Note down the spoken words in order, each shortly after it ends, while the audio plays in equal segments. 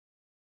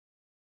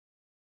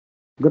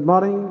Good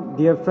morning,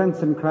 dear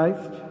friends in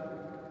Christ.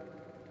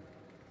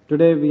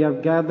 Today we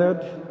have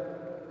gathered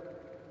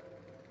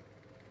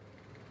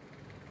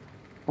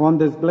on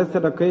this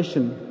blessed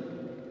occasion,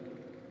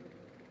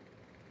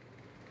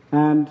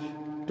 and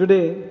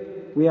today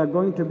we are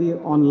going to be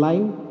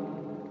online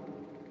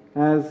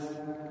as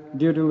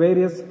due to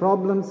various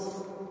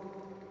problems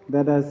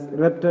that has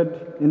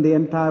erupted in the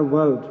entire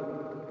world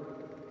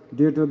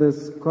due to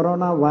this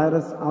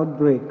coronavirus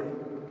outbreak,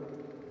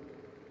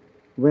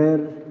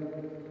 where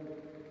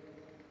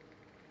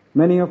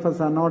many of us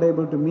are not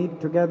able to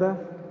meet together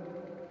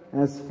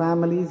as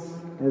families,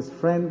 as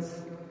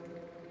friends.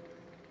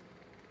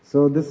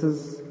 So this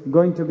is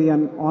going to be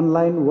an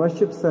online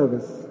worship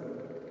service,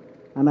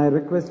 and I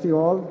request you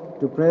all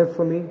to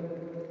prayerfully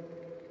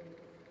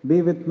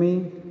be with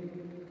me,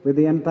 with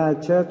the entire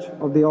Church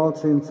of the All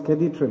Saints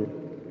Cathedral.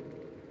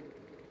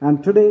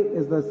 And today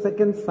is the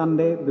second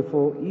Sunday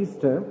before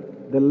Easter,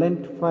 the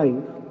Lent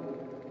 5,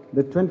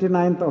 the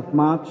 29th of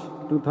March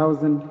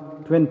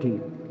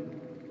 2020.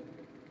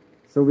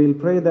 So we'll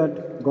pray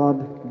that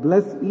God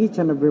bless each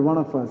and every one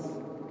of us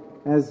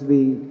as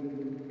we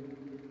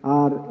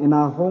are in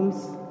our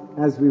homes,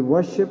 as we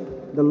worship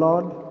the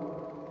Lord,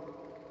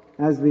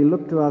 as we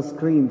look to our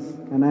screens,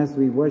 and as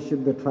we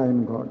worship the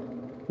Triune God.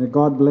 May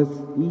God bless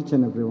each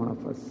and every one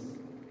of us.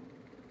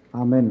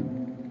 Amen.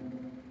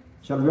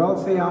 Shall we all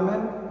say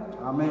Amen?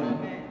 Amen.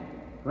 Amen.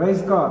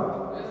 Praise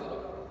God.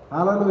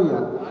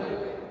 Hallelujah.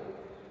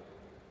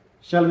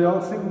 Shall we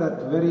all sing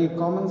that very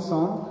common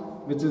song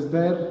which is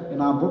there in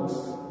our books?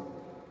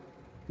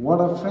 What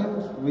a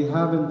friend we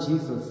have in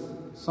Jesus.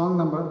 Song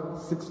number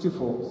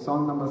 64.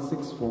 Song number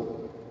 64.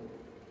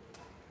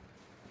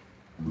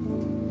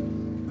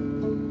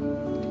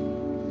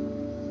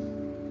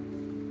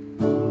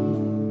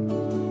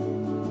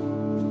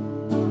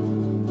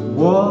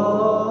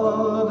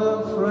 What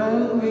a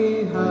friend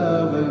we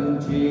have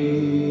in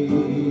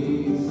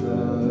Jesus,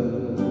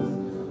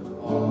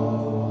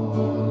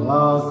 all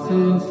our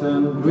sins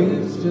and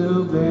griefs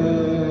to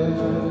bear.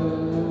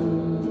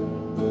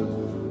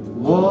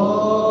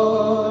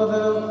 What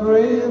a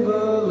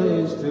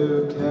privilege to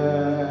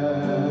carry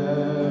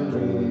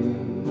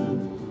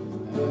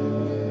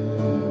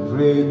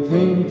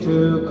everything to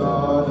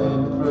God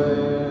in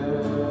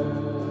prayer.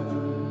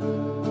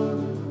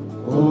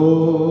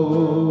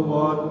 Oh,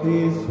 what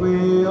peace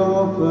we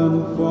often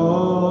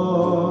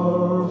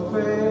forfeit.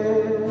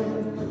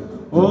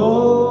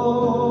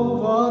 Oh,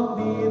 what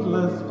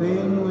needless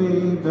pain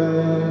we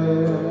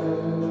bear.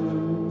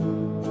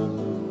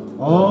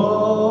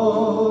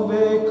 All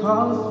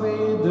because we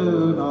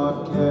do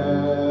not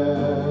carry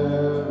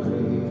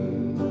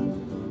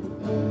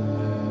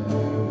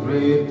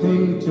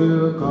everything to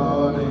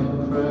God in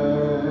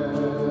prayer.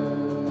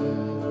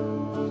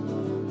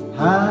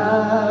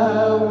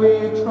 Have we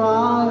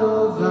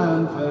trials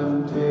and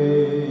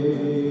temptation?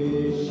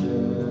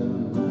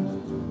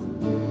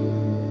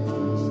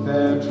 Is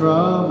there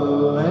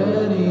trouble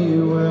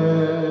anywhere?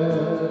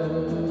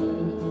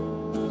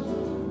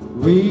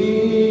 We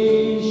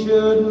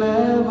should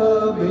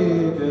never be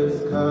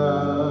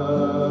discouraged.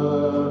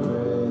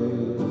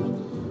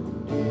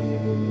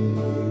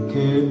 Take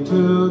it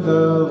to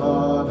the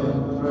Lord in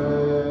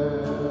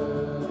prayer.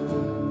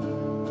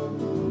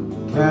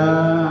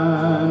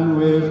 Can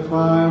we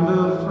find a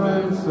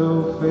friend so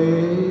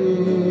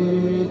faithful,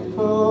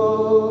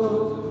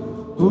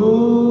 who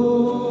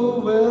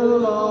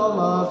will all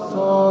our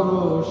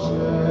sorrow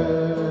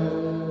share?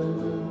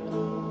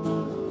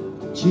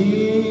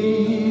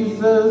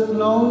 Jesus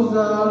knows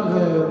our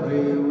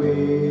every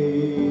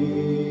weakness.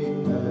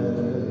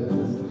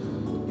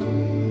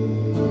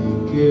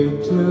 Take it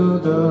to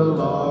the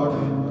Lord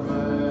in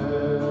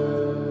prayer.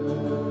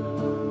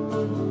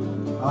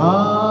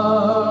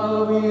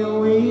 Are we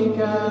weak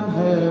and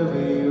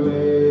heavy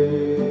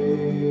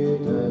laden,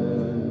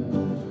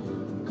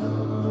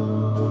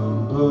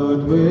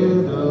 comfort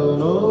with a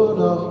load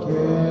of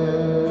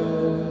care?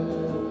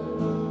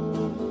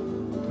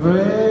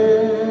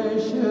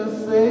 Precious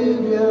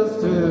Savior,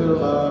 still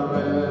our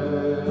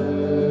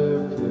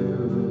refuge.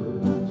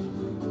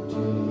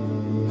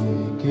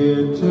 Take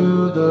it to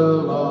the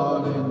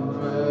Lord in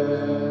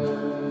prayer.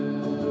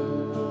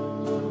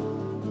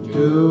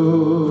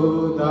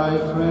 Do thy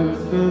friends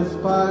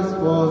despise,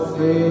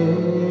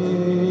 forsake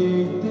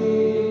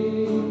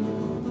thee?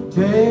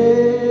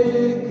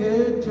 Take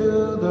it to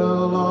the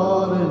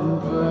Lord in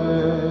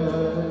prayer.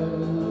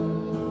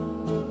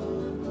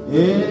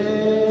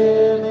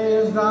 In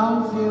his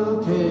arms he'll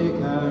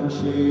take and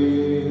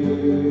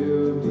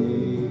shield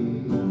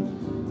thee.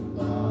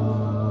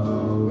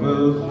 Thou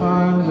wilt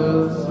find the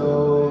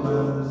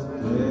solace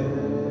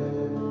there.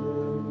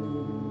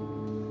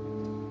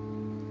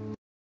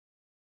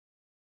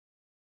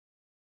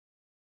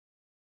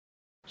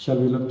 Shall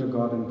we look to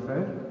God in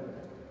prayer?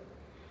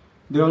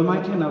 The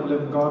Almighty and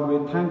ever-living God, we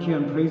thank you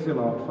and praise you,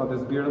 Lord, for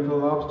this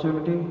beautiful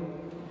opportunity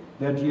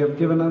that you have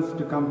given us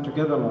to come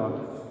together, Lord,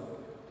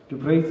 to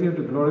praise you,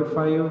 to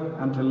glorify you,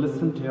 and to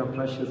listen to your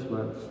precious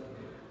words.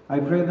 I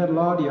pray that,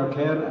 Lord, your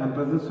care and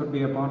presence would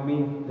be upon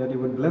me, that you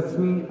would bless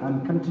me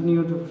and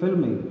continue to fill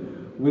me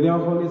with your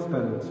Holy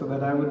Spirit, so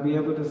that I would be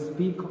able to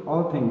speak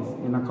all things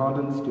in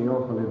accordance to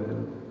your holy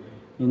will.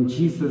 In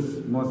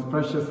Jesus' most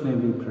precious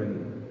name we pray.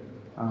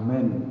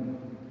 Amen.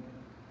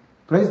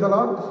 Praise the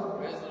Lord.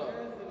 Praise the Lord.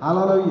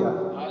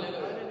 Hallelujah.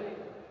 Hallelujah.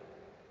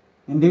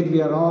 Indeed,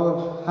 we are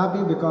all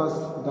happy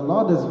because the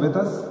Lord is with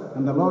us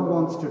and the Lord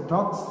wants to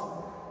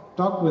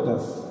talk with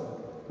us.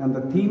 And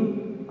the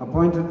theme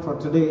appointed for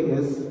today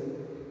is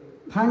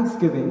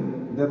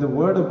thanksgiving that the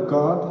Word of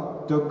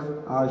God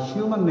took our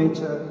human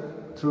nature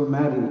through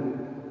Mary.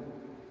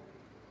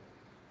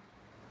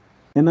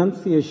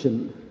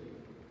 Annunciation.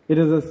 It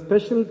is a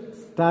special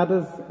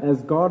status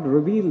as God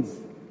reveals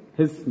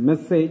His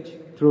message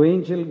through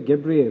angel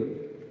Gabriel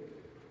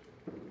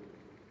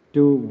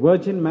to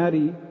Virgin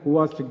Mary, who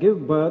was to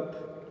give birth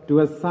to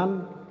a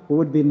son who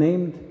would be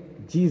named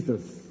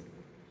Jesus.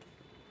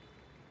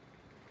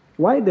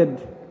 Why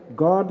did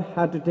God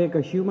have to take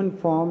a human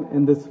form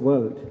in this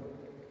world?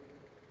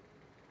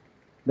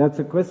 That's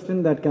a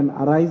question that can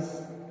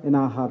arise in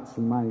our hearts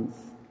and minds.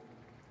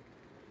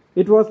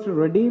 It was to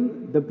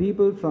redeem the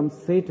people from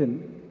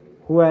Satan,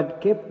 who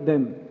had kept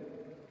them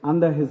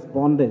under his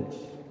bondage.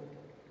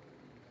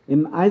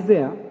 In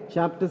Isaiah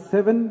chapter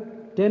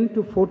 7, 10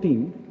 to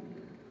 14,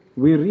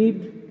 we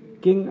read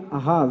King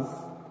Ahaz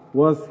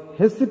was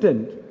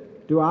hesitant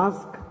to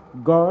ask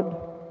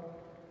God.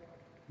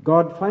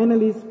 God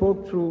finally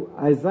spoke through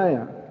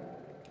Isaiah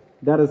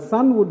that a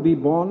son would be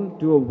born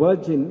to a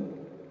virgin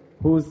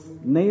whose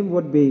name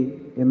would be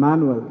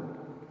Emmanuel,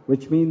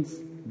 which means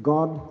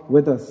God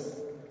with us.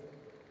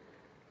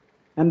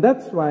 And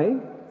that's why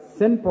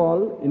St.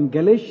 Paul in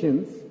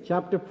Galatians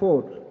chapter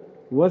 4,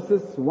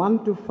 verses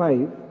 1 to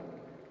 5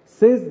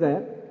 says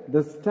that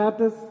the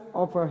status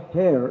of a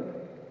heir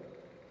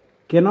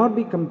cannot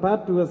be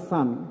compared to a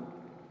son,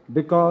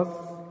 because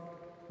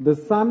the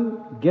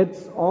son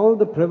gets all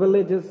the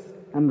privileges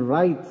and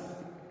rights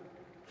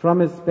from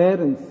his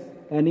parents,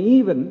 and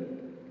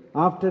even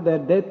after their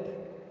death,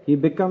 he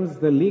becomes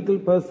the legal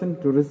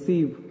person to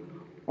receive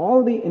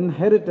all the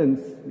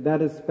inheritance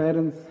that his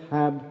parents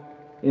had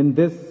in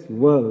this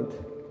world.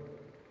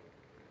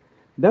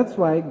 That's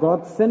why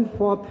God sent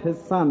forth his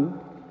son,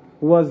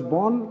 who was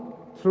born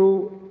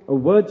through a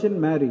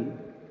Virgin Mary,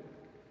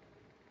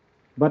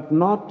 but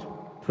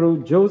not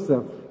through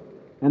Joseph.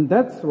 And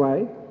that's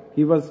why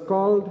he was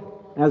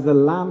called as a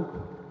lamb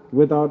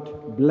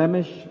without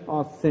blemish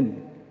or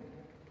sin.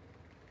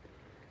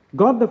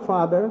 God the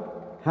Father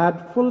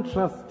had full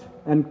trust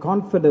and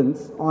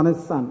confidence on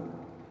his son,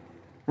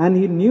 and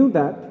he knew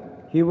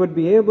that he would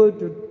be able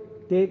to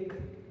take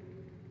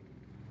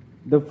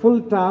the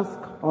full task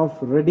of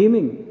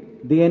redeeming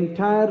the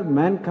entire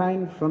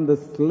mankind from the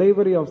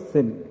slavery of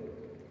sin.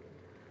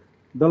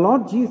 The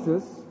Lord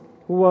Jesus,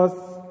 who was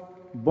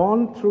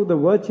born through the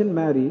Virgin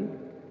Mary,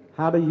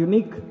 had a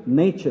unique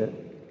nature,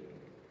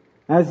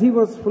 as he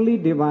was fully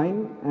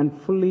divine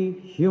and fully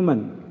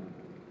human.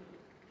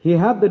 He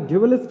had the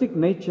dualistic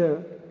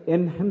nature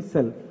in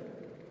himself.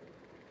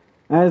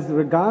 As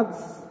regards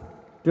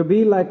to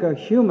be like a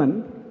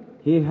human,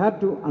 he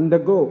had to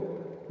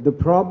undergo the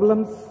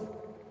problems,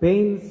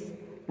 pains,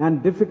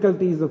 and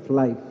difficulties of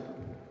life.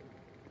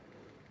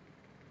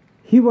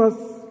 He was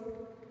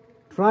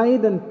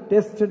tried and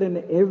tested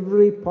in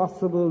every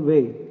possible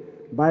way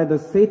by the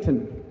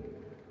Satan,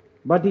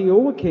 but he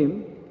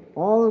overcame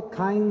all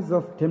kinds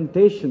of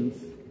temptations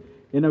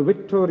in a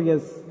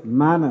victorious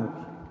manner,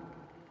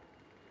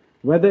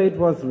 whether it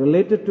was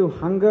related to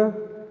hunger,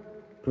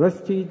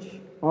 prestige,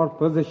 or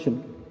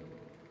position.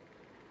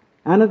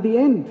 And at the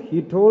end,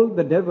 he told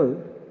the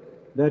devil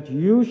that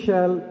you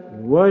shall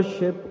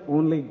worship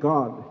only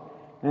God,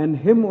 and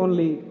him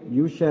only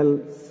you shall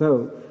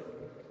serve.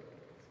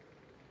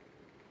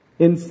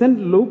 In St.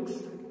 Luke's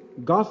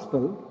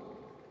Gospel,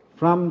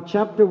 from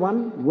chapter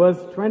 1, verse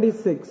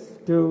 26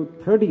 to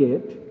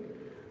 38,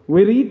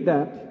 we read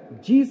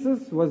that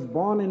Jesus was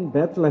born in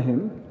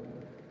Bethlehem,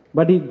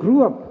 but he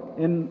grew up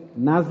in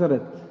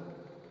Nazareth.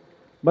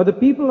 But the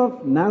people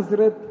of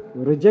Nazareth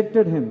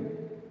rejected him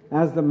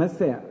as the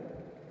Messiah.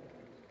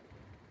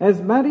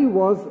 As Mary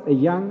was a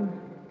young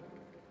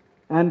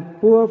and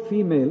poor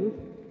female,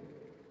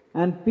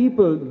 and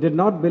people did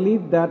not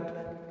believe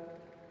that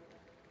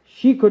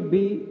she could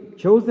be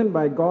chosen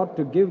by God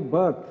to give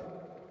birth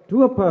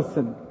to a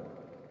person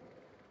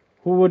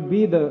who would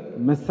be the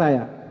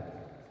Messiah.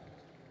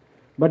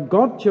 But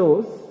God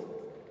chose,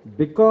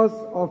 because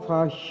of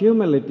her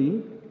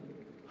humility,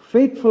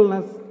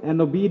 faithfulness,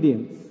 and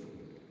obedience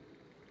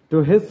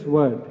to his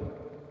word.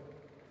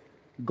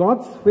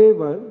 God's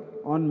favor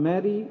on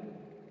Mary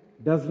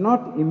does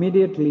not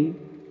immediately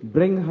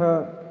bring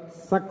her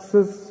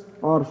success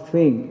or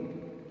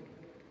fame.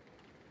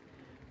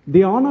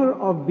 The honor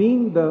of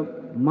being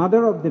the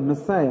mother of the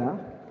Messiah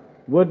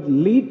would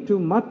lead to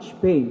much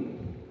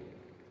pain.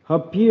 Her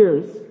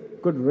peers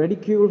could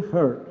ridicule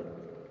her,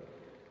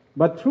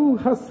 but through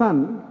her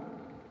son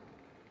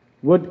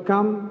would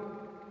come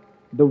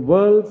the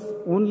world's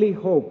only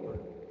hope,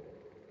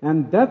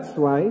 And that's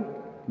why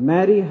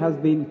Mary has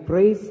been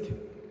praised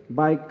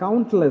by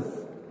countless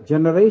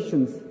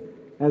generations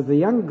as a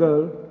young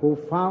girl who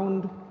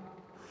found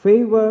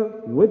favor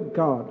with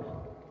God.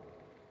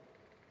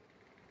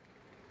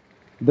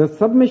 The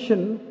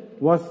submission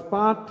was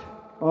part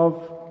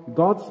of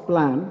God's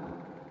plan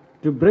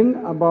to bring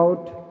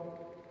about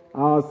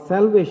our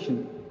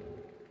salvation.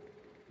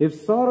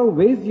 If sorrow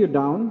weighs you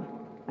down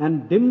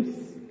and dims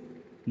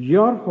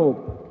your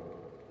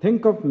hope,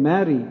 think of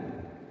Mary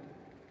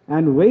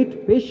and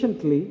wait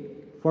patiently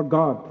for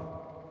God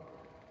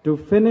to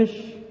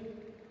finish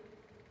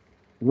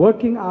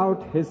working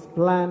out His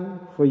plan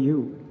for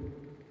you.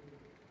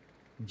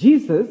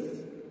 Jesus,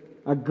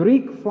 a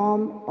Greek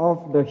form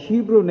of the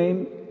Hebrew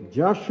name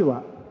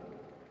Joshua,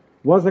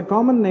 was a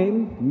common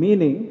name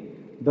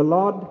meaning the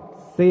Lord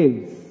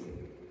saves.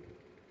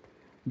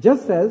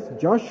 Just as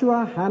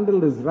Joshua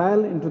handled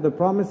Israel into the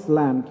promised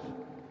land,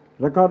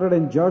 recorded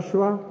in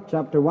Joshua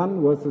chapter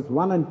 1 verses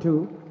 1 and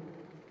 2,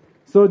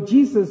 so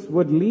Jesus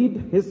would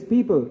lead His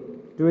people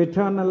to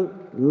eternal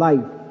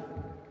life.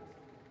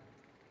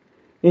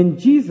 In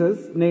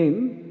Jesus'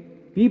 name,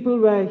 people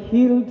were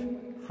healed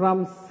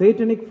from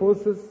satanic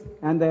forces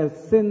and their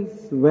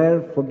sins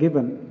were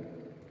forgiven.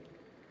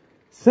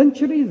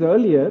 Centuries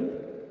earlier,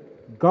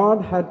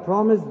 God had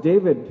promised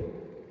David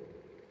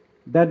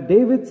that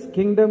David's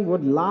kingdom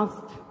would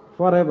last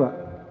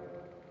forever.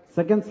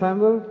 2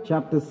 Samuel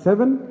chapter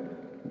 7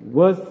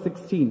 verse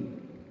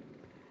 16.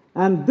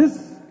 And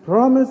this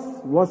promise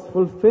was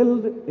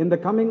fulfilled in the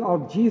coming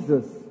of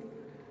Jesus,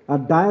 a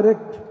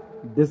direct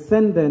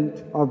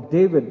descendant of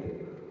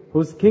David,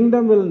 whose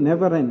kingdom will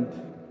never end.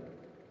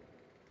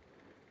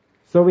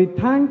 So we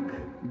thank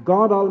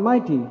God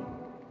Almighty,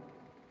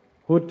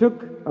 who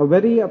took a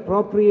very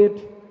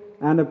appropriate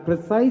and a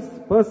precise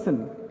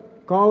person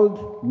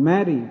called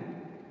Mary,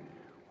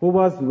 who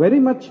was very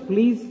much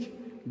pleased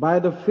by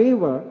the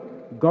favor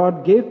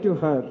God gave to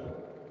her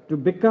to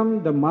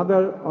become the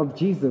mother of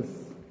Jesus.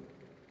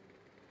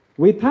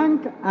 We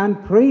thank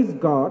and praise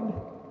God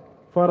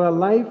for her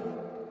life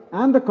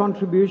and the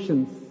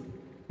contributions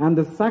and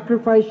the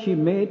sacrifice she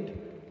made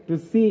to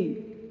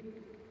see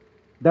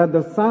that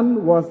the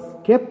Son was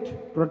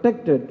kept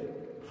protected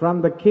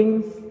from the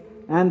kings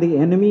and the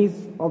enemies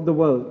of the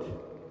world.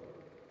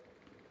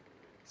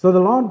 So the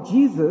Lord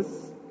Jesus,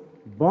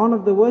 born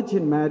of the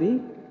Virgin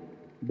Mary,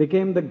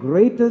 became the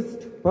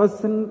greatest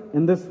person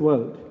in this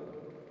world,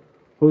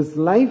 whose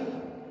life,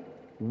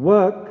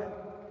 work,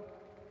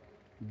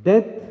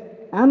 death,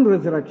 and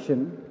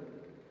resurrection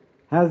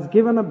has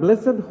given a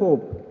blessed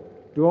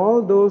hope to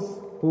all those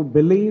who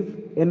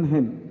believe in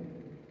Him,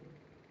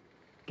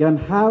 can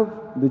have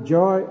the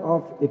joy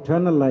of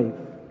eternal life.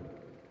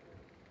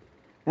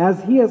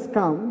 As He has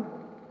come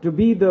to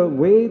be the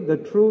way, the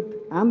truth,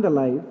 and the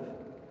life,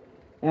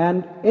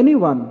 and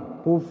anyone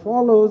who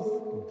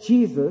follows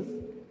Jesus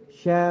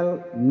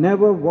shall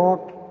never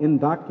walk in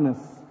darkness,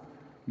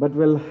 but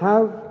will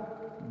have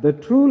the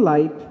true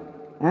light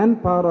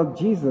and power of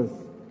Jesus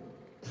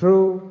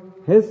through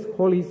His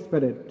Holy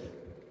Spirit.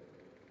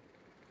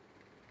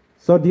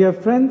 So, dear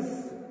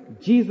friends,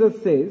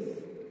 Jesus says,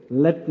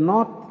 "Let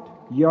not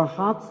your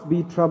hearts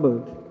be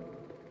troubled.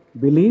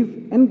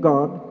 Believe in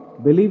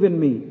God, believe in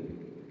me."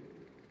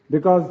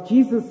 Because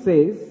Jesus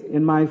says,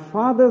 "In my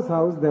Father's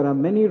house there are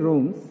many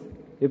rooms.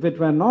 If it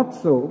were not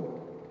so,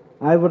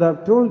 I would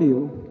have told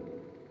you."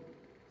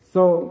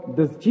 So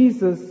this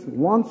Jesus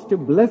wants to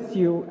bless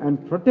you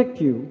and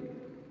protect you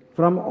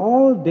from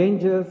all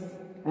dangers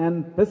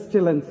and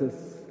pestilences,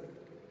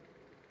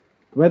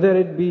 whether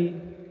it be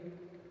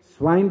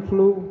swine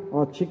flu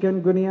or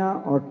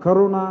chikungunya or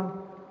corona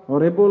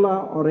or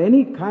Ebola or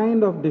any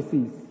kind of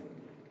disease.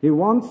 He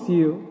wants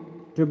you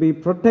to be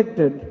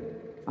protected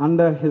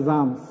under His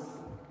arms.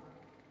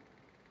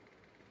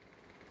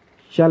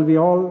 Shall we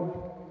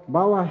all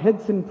bow our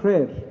heads in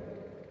prayer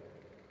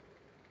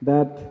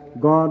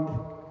that God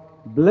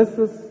bless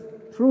us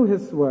through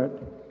His word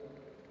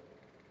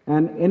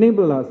and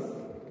enable us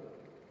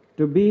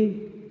to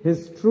be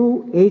His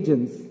true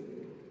agents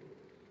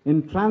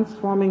in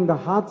transforming the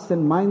hearts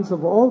and minds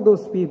of all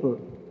those people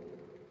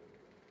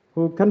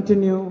who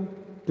continue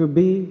to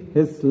be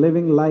His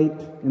living light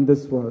in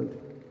this world.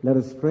 Let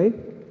us pray.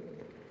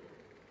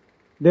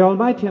 The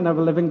Almighty and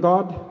ever-living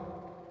God,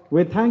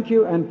 we thank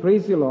You and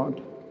praise You,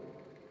 Lord,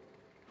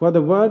 for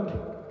the word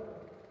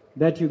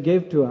that You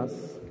gave to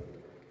us.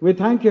 We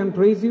thank You and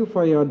praise You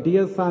for Your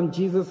dear Son,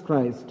 Jesus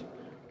Christ,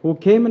 who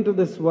came into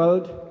this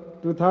world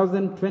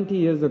 2020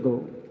 years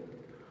ago,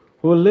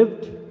 who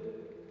lived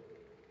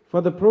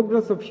for the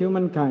progress of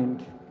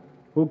humankind,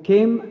 who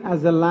came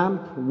as a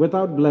lamp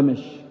without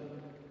blemish,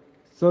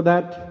 so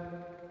that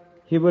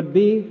He would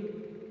be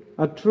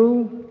a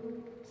true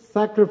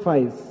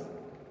sacrifice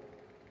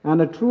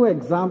and a true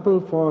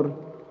example for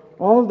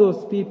all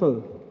those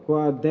people who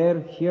are there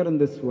here in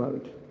this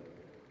world.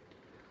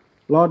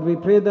 Lord, we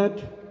pray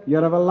that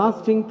Your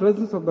everlasting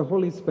presence of the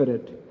Holy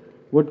Spirit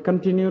would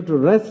continue to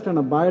rest and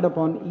abide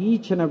upon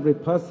each and every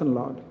person,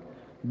 Lord.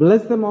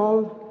 Bless them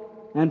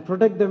all and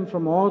protect them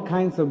from all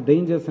kinds of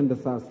dangers and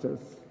disasters.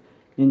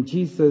 In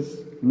Jesus'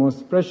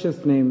 most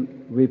precious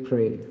name we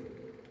pray.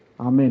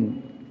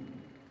 Amen.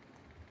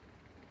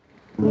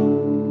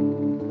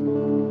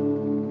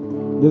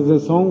 This is a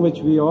song which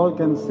we all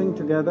can sing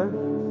together.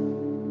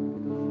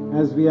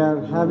 As we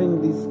are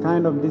having these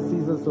kind of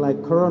diseases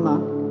like corona,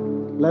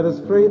 let us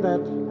pray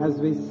that as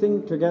we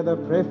sing together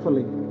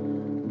prayerfully,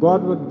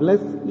 God would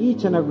bless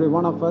each and every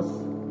one of us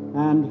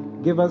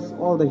and give us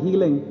all the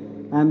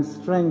healing and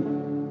strength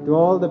to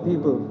all the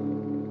people,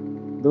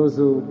 those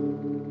who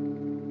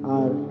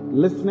are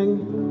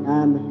listening,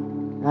 and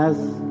as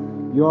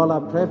you all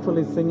are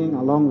prayerfully singing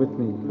along with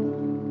me.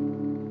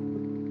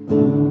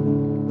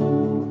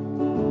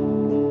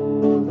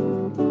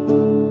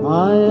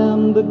 I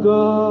am the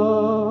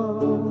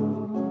God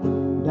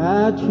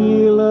that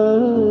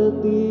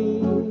healeth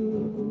thee.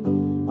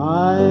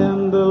 I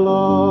am the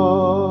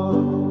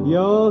Lord,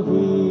 your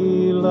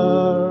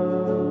healer.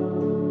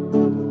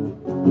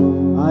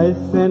 I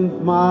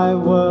sent my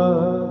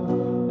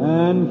word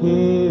and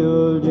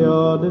healed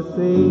your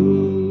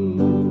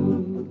disease.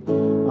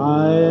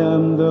 I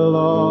am the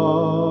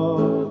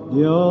Lord,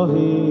 your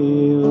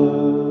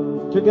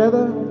healer.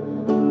 Together,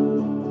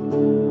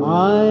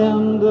 I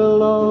am the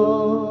Lord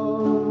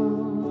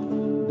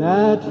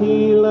that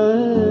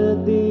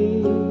healeth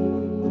thee.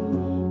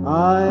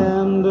 I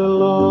am the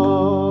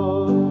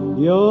Lord,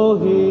 your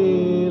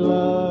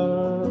healer.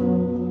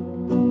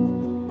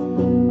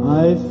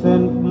 I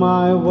sent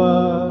my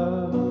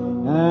word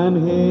and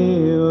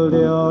healed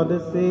your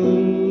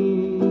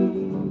disease.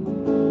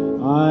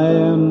 I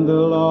am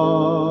the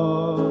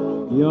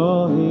Lord,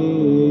 your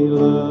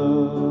healer.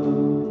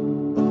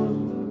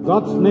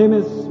 God's name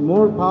is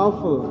more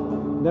powerful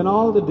than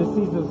all the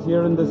diseases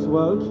here in this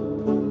world.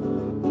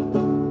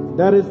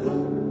 There is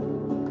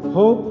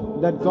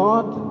hope that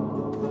God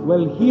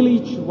will heal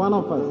each one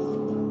of us,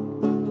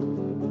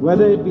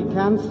 whether it be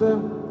cancer,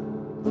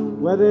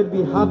 whether it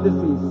be heart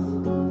disease,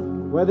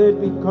 whether it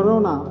be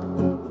corona,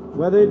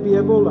 whether it be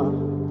Ebola,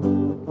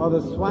 or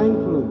the swine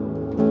flu,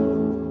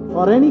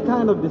 or any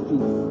kind of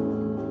disease.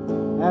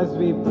 As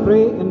we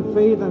pray in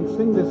faith and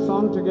sing this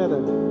song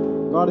together,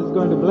 God is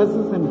going to bless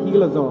us and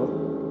heal us all.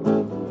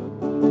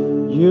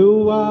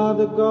 You are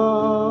the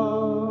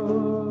God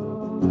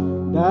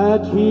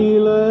that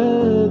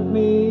healeth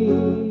me.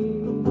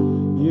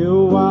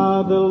 You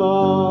are the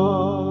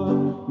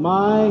Lord,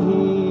 my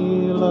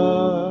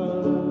healer.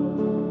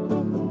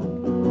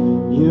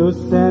 You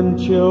sent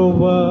your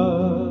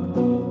word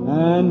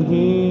and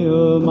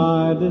healed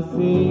my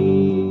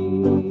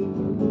disease.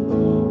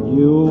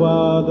 You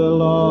are the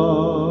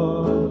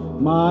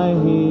Lord, my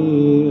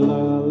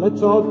healer.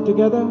 Let's all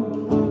together.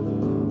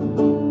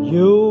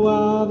 You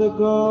are the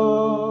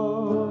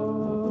God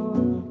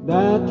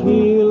that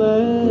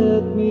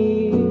healeth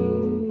me.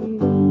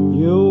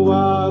 You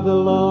are the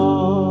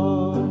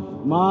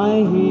Lord,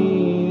 my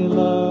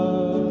healer.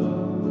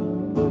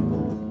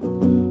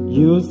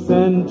 You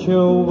sent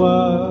your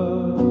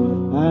word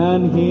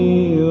and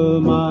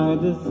healed my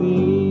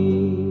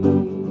disease.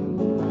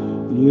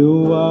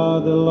 You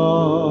are the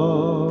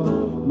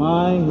Lord,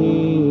 my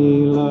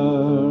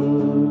healer.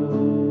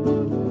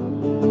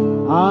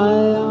 I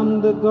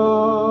am the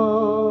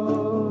God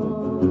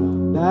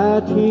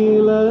that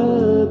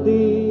healeth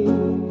thee.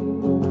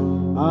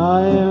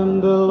 I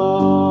am the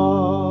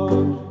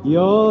Lord,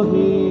 your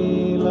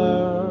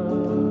healer.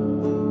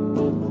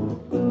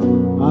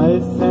 I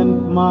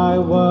sent my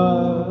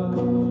word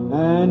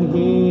and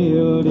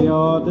healed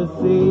your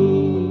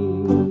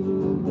disease.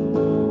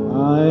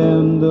 I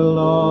am the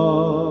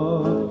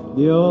Lord,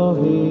 your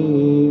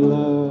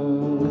healer.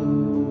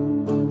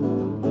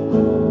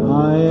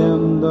 I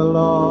am the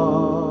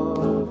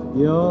Lord,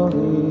 your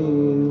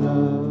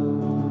healer.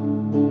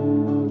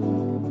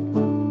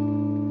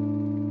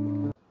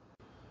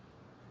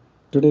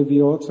 Today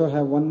we also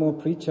have one more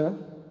preacher,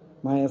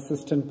 my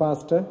assistant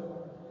pastor,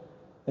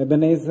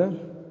 Ebenezer,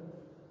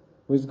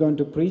 who is going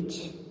to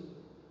preach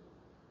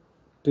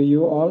to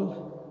you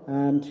all,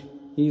 and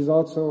he is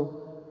also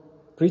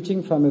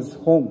preaching from his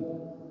home,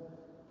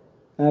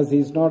 as he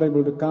is not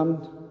able to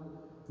come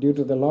due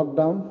to the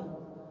lockdown.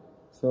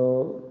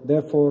 So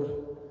therefore,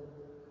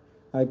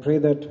 I pray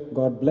that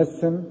God bless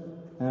him,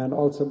 and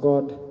also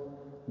God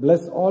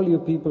bless all you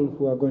people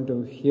who are going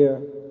to hear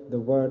the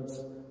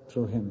words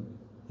through him.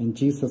 In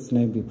Jesus'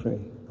 name we pray.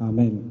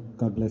 Amen.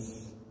 God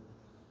bless.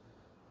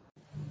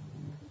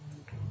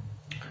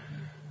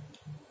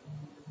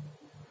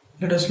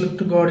 Let us look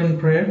to God in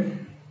prayer.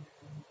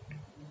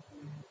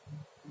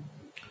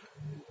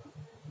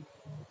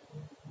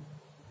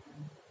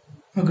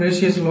 Our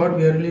gracious Lord,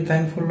 we are really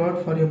thankful,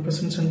 Lord, for your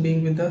presence and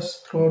being with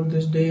us throughout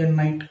this day and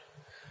night.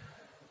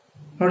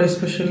 Lord,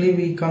 especially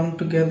we come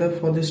together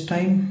for this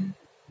time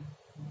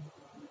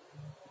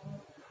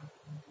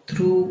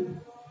through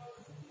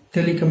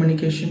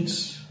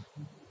telecommunications.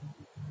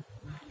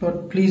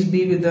 Lord, please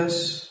be with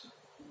us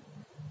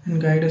and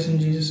guide us. In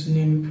Jesus'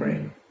 name we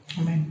pray.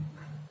 Amen.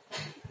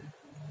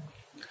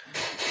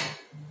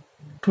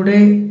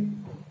 Today,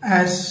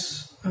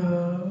 as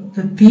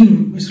the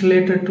theme is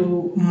related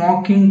to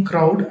mocking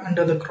crowd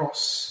under the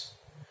cross,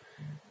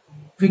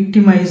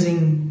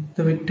 victimizing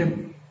the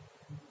victim.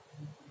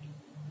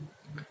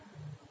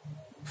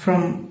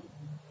 From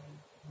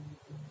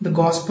the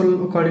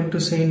Gospel according to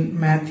Saint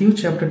Matthew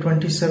chapter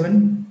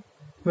 27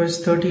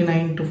 verse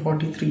 39 to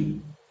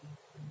 43.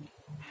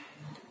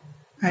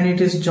 And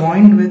it is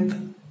joined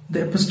with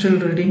the epistle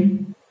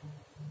reading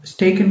is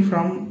taken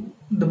from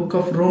the book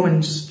of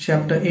Romans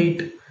chapter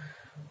 8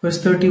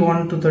 verse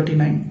 31 to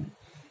 39.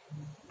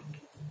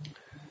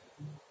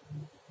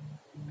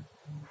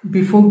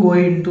 Before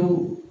going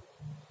into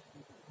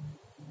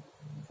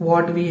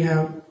what we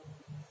have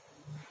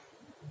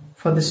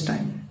for this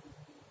time,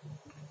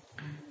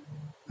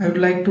 I would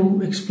like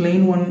to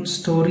explain one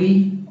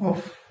story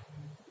of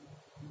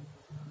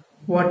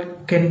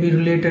what can be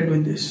related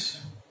with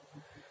this.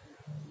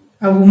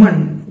 A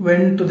woman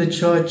went to the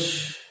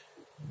church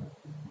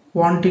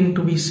wanting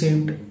to be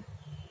saved,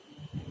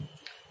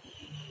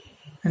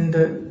 and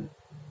the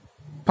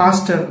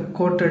pastor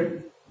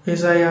quoted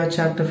Isaiah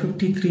chapter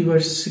 53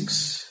 verse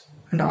 6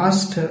 and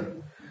asked her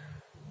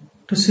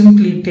to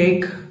simply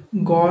take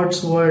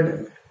God's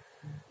word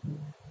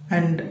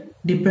and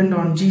depend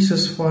on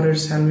Jesus for her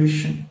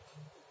salvation.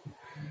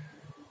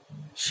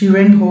 She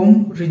went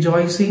home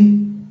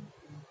rejoicing,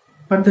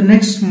 but the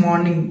next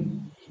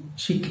morning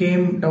she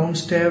came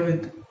downstairs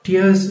with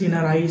tears in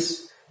her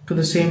eyes to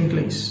the same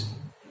place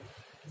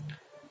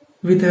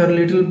with her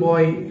little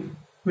boy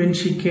when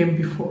she came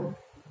before,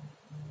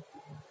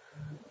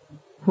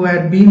 who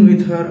had been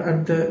with her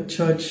at the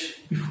church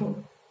before,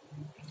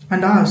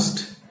 and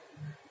asked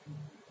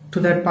to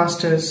that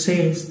pastor,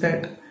 says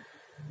that,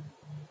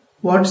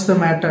 "What's the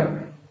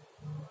matter?"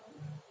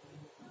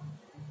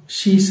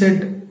 She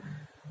said,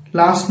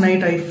 "Last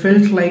night I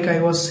felt like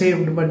I was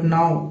saved, but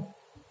now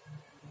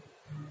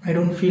I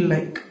don't feel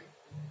like."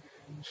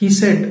 He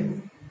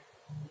said,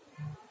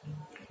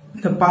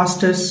 the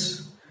pastors,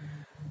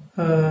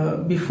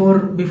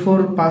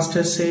 before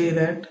pastors say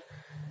that,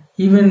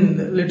 even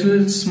the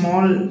little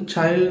small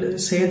child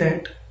say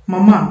that,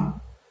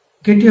 "Mama,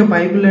 get your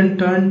Bible and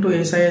turn to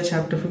Isaiah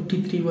chapter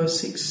 53 verse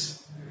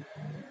 6.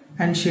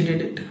 And she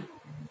did it.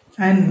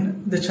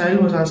 And the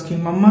child was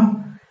asking, "Mama,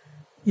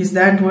 is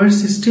that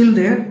verse still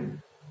there?"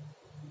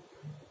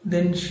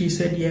 Then she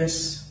said yes.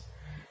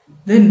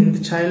 Then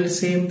the child,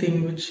 same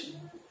thing which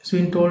is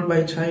being told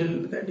by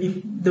child, that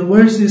if the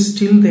verse is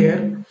still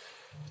there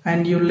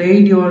and you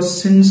laid your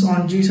sins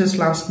on Jesus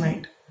last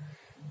night,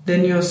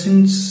 then your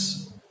sins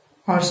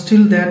are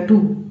still there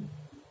too.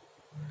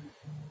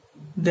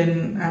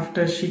 Then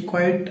after she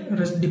quite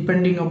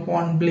depending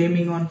upon,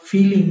 blaming on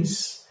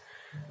feelings,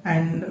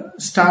 and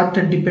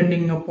started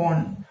depending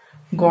upon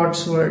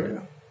God's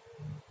word.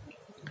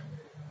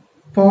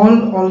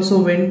 Paul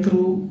also went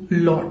through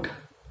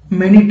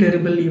many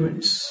terrible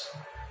events,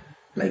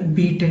 like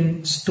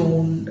beaten,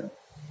 stoned,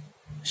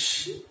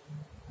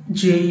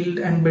 jailed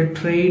and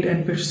betrayed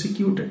and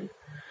persecuted.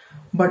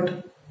 But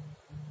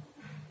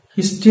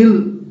he still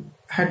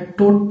had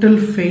total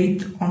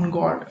faith on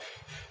God,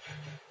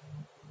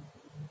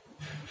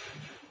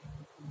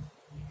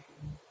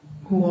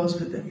 who was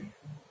with him.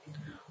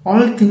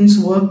 All things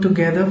work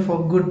together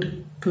for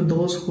good to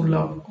those who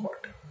love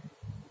God.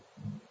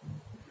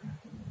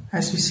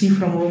 As we see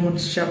from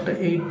Romans chapter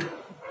 8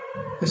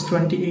 verse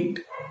 28,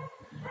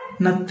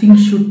 nothing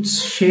should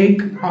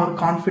shake our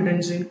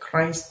confidence in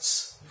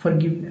Christ's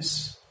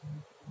forgiveness.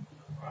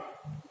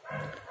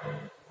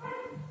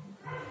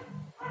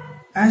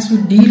 As we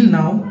deal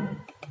now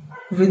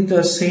with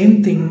the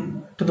same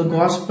thing to the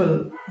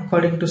Gospel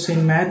according to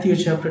Saint Matthew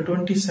chapter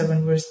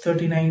 27 verse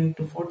 39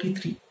 to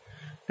 43,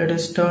 let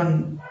us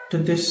turn to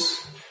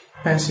these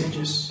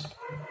passages.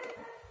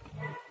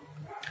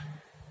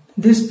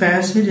 This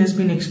passage has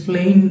been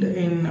explained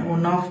in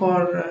one of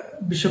our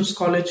Bishop's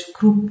College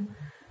group,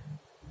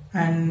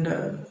 and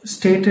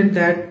stated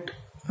that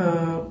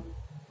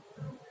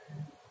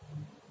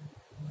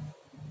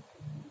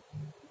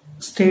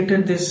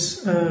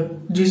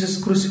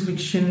Jesus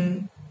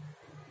crucifixion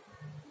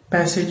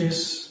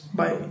passages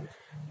by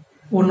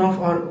one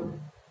of our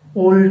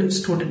old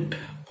student,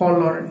 Paul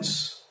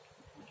Lawrence.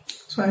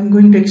 So I'm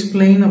going to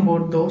explain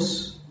about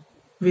those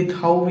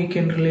with how we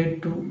can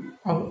relate to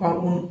our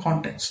own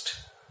context.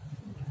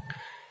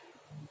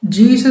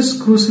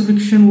 Jesus'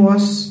 crucifixion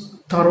was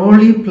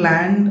thoroughly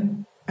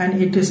planned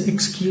and it is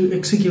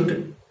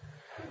executed.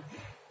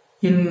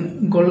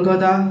 In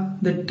Golgotha,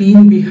 the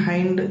team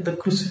behind the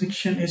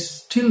crucifixion is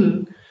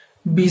still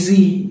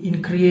busy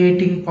in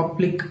creating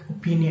public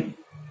opinion.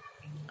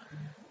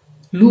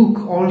 Luke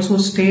also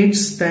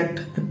states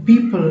that the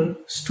people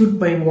stood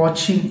by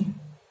watching,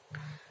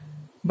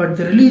 but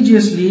the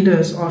religious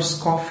leaders are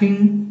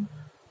scoffing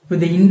with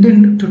the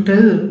intent to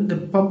tell the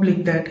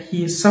public that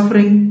he is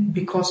suffering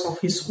because of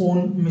his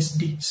own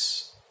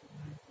misdeeds.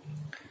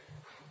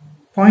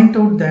 Point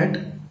out that,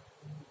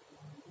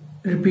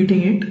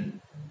 repeating it,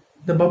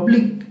 the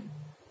public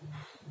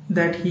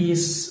that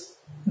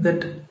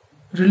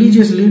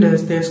religious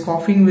leaders, they are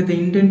scoffing with the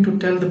intent to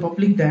tell the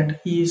public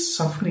that he is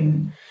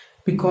suffering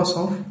because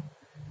of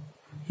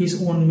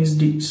his own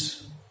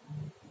misdeeds.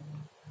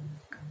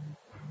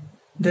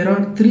 There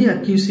are 3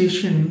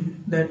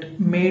 accusations that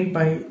made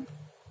by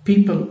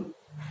people.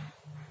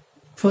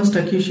 First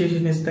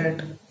accusation is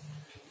that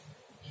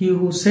he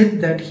who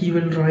said that he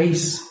will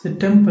rise the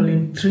temple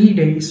in 3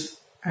 days,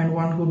 and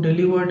one who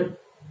delivered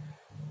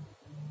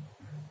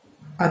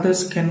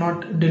others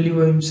cannot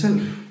deliver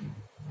himself.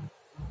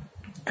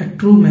 A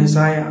true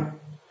Messiah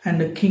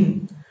and a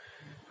king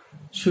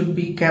should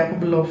be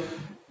capable of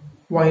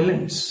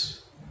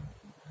violence,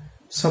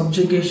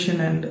 subjugation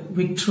and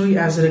victory,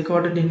 as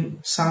recorded in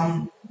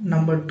Psalm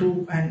number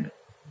 2 and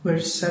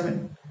verse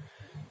 7.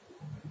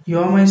 You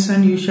are my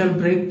son, you shall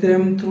break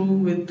them through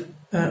with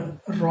a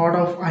rod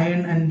of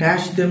iron and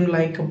dash them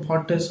like a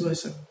potter's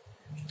vessel.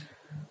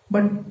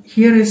 But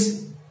here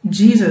is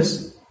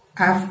Jesus,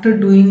 after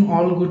doing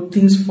all good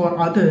things for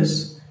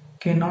others,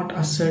 cannot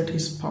assert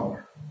his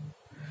power.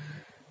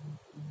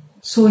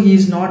 So he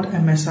is not a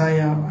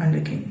Messiah and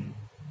a king.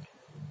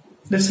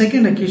 The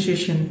second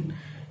accusation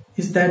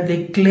is that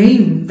they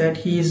claim that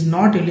he is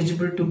not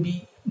eligible to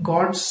be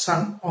God's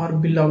son or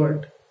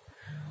beloved,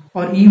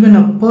 or even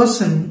a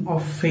person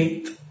of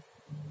faith.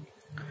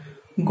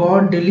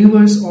 God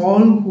delivers all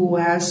who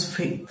has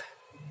faith.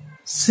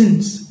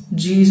 Since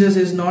Jesus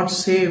is not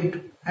saved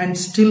and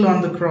still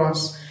on the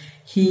cross,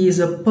 he is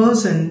a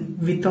person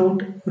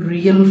without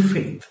real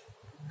faith.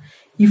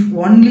 If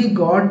only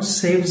God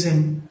saves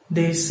him,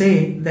 they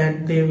say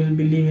that they will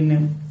believe in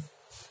him.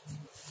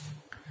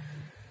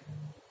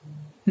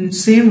 In the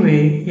same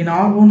way, in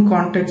our own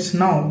context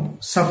now,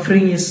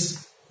 suffering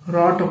is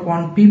wrought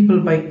upon people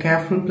by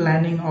careful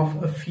planning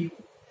of a few,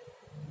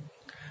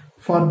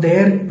 for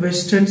their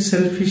vested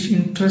selfish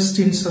interest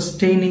in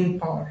sustaining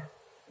power,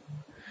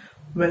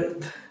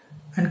 wealth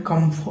and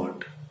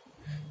comfort,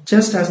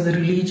 just as the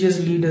religious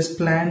leaders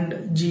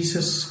planned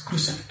Jesus'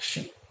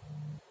 crucifixion.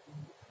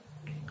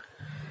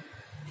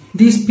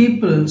 These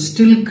people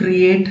still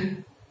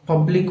create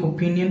public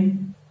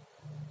opinion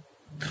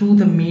through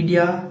the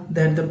media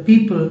that the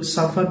people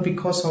suffer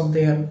because of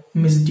their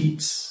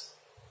misdeeds.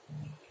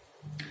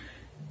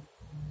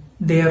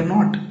 They are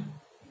not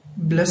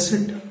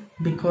blessed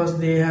because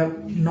they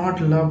have not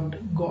loved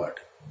God.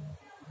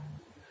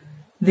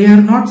 They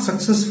are not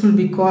successful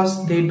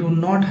because they do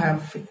not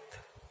have faith.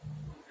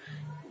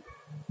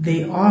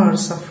 They are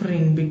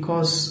suffering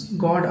because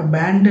God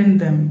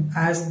abandoned them,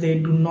 as they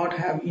do not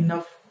have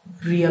enough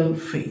real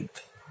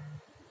faith.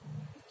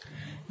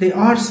 They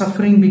are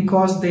suffering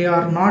because they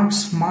are not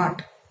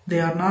smart, they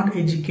are not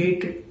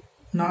educated,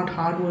 not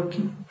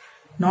hardworking,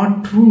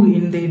 not true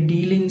in their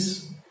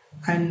dealings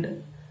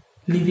and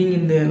living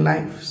in their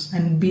lives,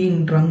 and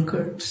being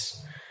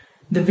drunkards.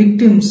 The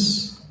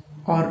victims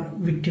are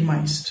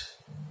victimized.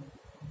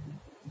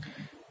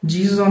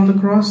 Jesus on the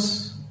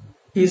cross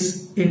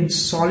is in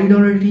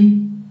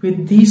solidarity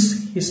with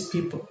these his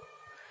people.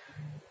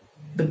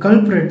 The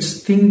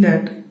culprits think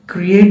that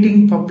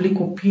creating public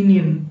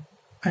opinion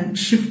and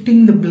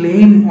shifting the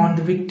blame on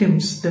the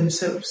victims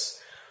themselves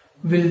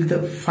will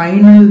the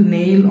final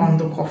nail on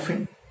the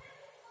coffin.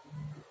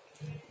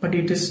 But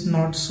it is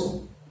not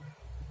so.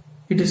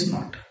 It is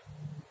not.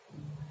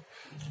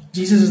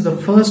 Jesus is the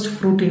first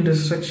fruit in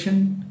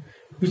resurrection,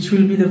 which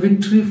will be the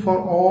victory for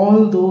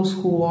all those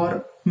who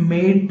are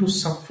made to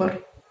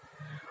suffer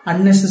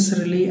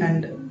unnecessarily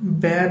and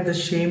bear the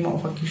shame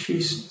of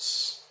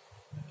accusations.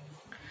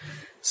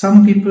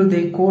 Some people,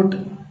 they quote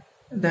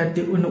that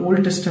in the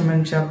Old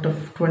Testament chapter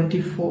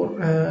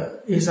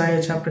 24,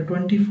 Isaiah chapter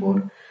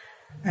 24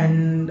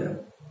 and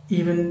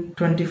even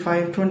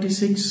 25,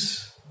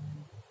 26,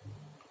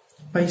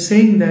 by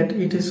saying that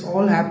it is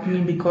all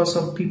happening because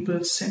of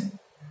people's sin.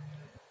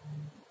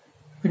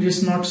 It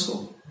is not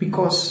so,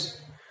 because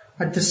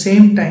at the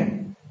same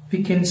time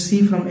we can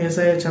see from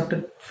Isaiah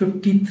chapter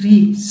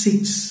 53,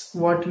 6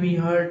 what we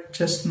heard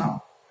just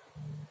now.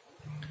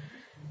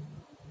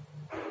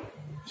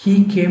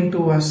 He came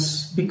to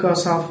us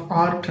because of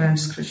our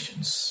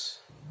transgressions.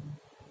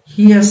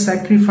 He has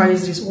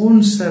sacrificed his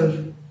own self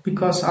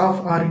because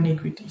of our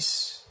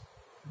iniquities.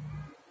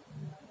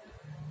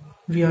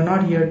 We are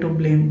not here to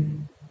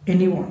blame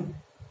anyone.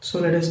 So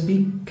let us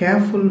be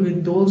careful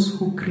with those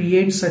who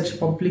create such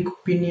public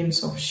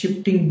opinions of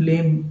shifting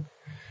blame,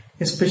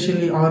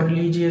 especially our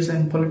religious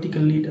and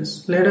political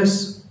leaders. Let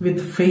us,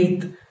 with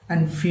faith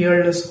and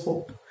fearless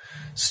hope,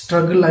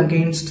 struggle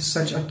against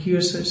such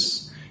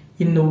accusers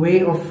in the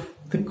way of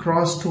the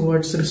cross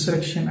towards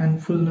resurrection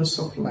and fullness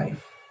of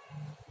life.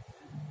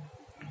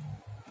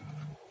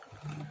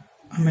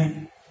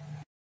 Amen.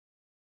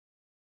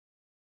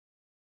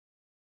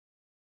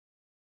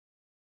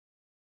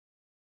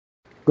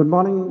 Good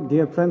morning,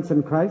 dear friends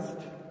in Christ.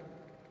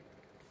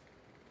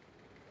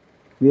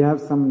 We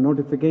have some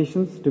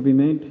notifications to be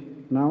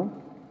made now.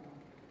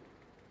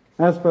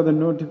 As per the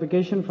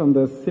notification from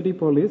the city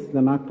police,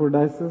 the Nagpur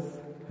diocese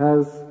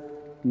has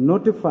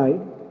notified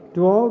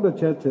to all the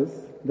churches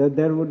that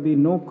there would be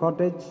no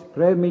cottage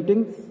prayer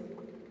meetings,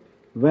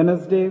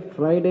 Wednesday,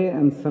 Friday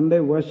and Sunday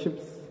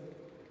worships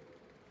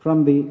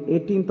from the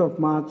 18th of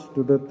March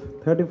to the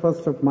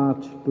 31st of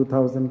March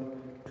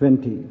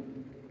 2020.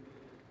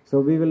 So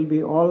we will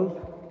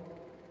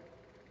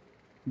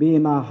be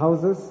in our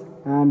houses,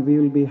 and we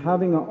will be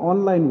having an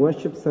online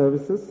worship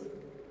services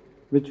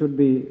which would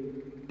be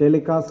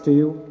telecast to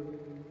you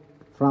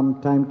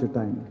from time to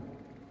time.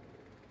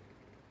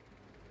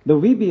 The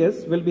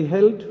VBS will be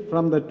held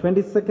from the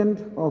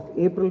 22nd of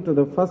April to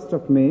the 1st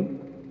of May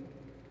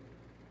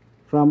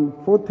from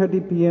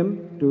 4:30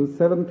 p.m. to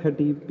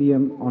 7:30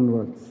 p.m.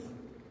 onwards.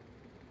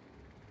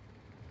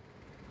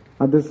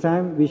 At this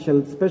time, we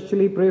shall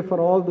specially pray for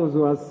all those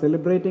who are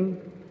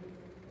celebrating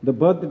the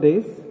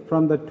birthdays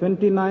from the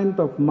 29th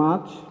of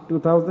March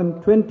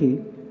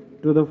 2020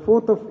 to the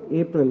 4th of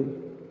April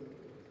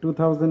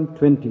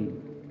 2020.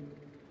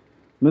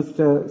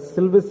 Mr.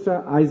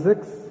 Sylvester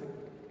Isaacs,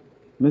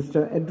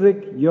 Mr.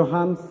 Edric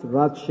Johans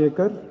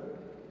Rajshekar,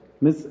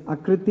 Ms.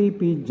 Akriti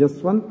P.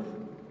 Jaswant,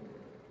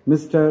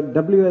 Mr.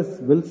 W.S.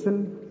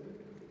 Wilson,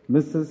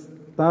 Mrs.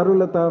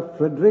 Tarulata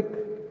Frederick,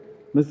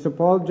 Mr.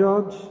 Paul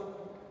George,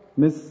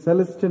 Ms.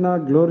 Celestina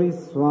Glory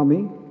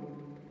Swami,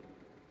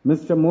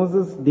 Mr.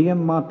 Moses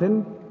D.M.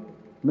 Martin,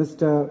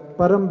 Mr.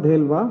 Param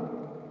Bhelwa,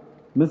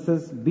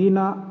 Mrs.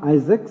 Beena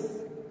Isaacs,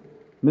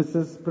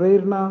 Mrs.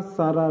 Prerna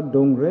Sara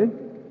Dongre,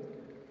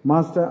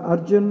 Master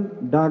Arjun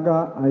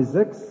Daga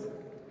Isaacs,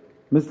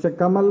 Mr.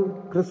 Kamal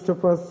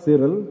Christopher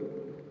Cyril,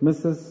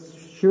 Mrs.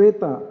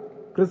 Shweta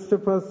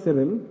Christopher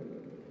Cyril,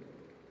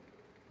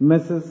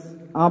 Mrs.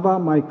 Abba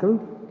Michael,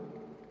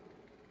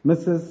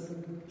 Mrs.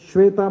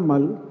 Shweta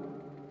Mal,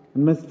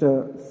 and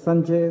Mr.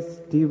 Sanjay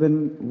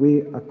Stephen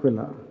V.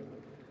 Aquila.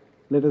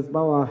 Let us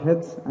bow our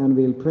heads and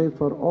we'll pray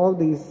for all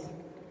these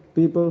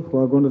people who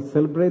are going to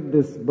celebrate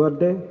this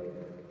birthday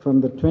from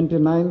the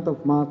 29th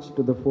of March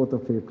to the 4th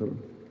of April.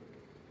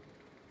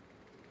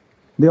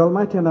 The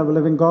Almighty and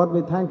ever-living God,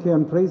 we thank you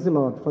and praise you,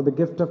 Lord, for the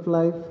gift of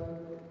life.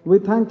 We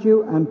thank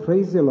you and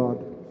praise you, Lord,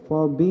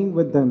 for being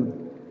with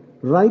them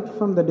right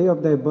from the day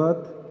of their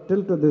birth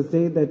till to this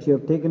day that you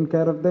have taken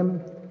care of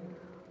them.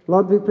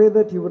 Lord, we pray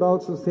that you would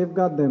also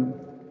safeguard them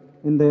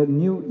in their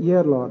new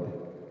year, Lord,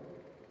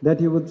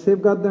 that you would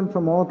safeguard them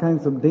from all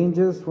kinds of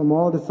dangers, from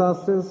all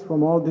disasters,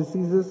 from all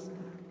diseases,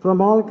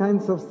 from all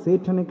kinds of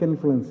satanic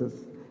influences,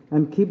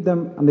 and keep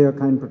them under your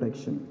kind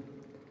protection.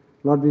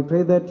 Lord, we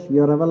pray that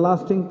your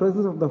everlasting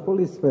presence of the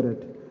Holy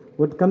Spirit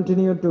would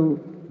continue to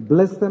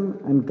bless them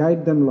and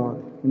guide them,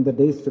 Lord, in the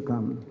days to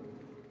come.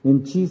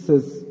 In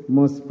Jesus'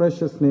 most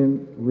precious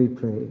name we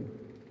pray.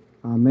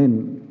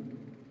 Amen.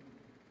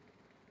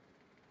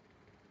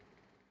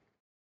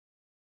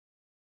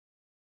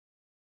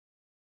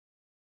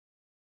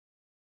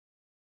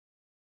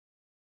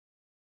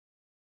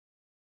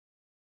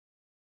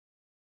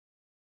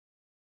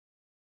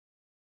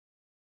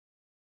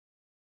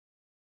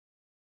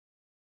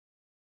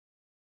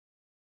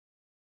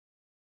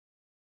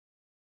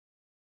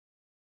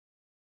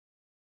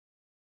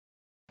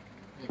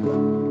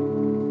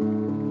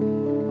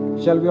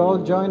 Shall we all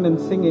join in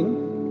singing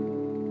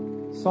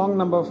song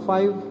number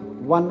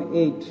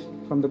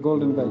 518 from the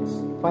Golden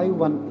Bells?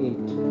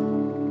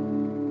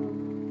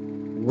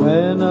 518.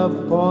 When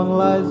upon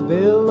life's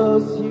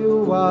billows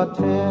you are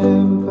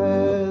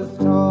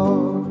tempest-tossed,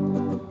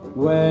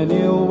 when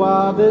you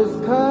are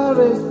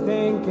discouraged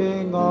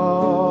thinking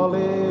all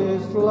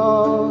is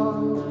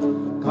lost,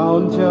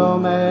 count your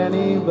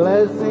many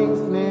blessings,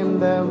 name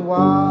them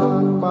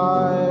one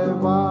by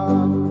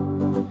one,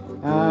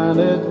 and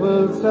it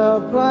will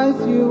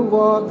surprise you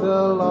what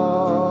the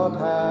Lord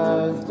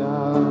has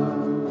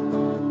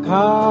done.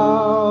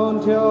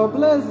 Count your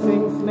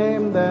blessings,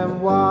 name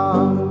them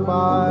one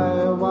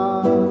by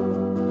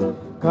one.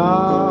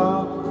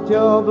 Count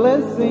your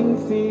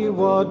blessings, see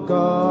what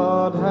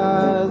God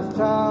has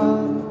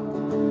done.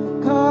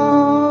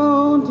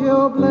 Count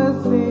your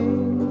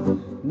blessings,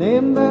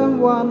 name them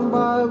one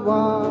by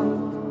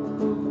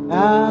one,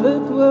 and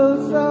it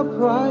will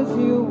surprise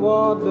you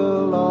what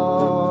the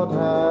Lord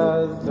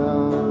has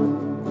done.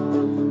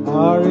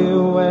 Are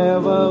you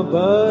ever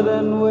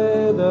burdened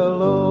with a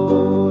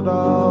load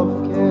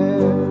of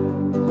care?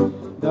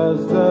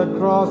 Does the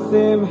cross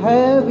seem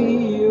heavy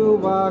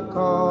you are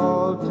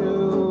called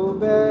to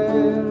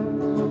bear?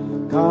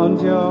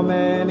 Count your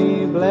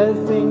many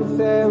blessings,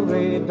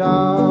 every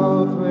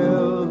doubt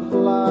will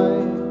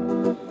fly,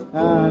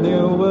 and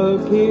you will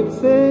keep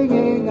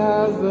singing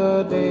as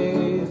the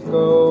days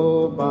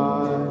go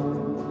by.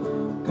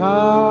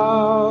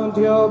 Count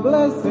your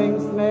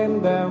blessings,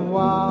 name them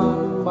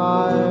one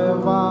by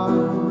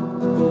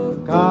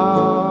one.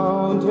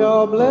 Count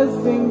your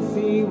blessings,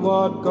 see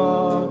what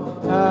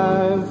God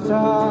has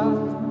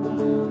done.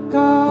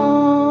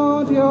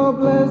 Count your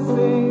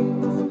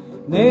blessings,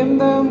 name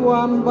them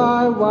one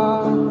by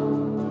one,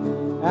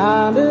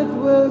 and it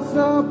will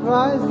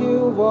surprise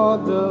you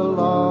what the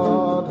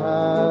Lord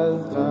has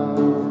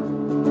done.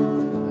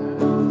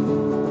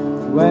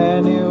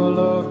 When you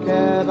look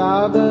at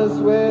others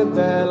with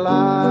their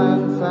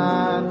lands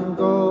and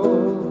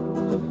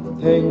gold,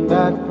 think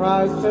that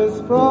Christ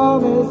has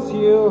promised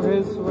you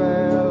his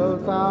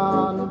wealth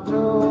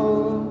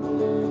untold.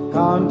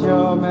 Count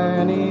your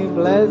many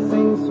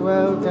blessings,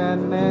 wealth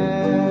can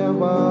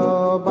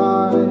never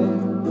buy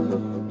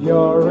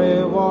your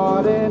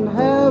reward in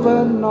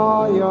heaven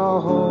or your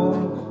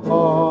home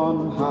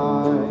on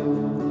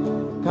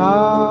high.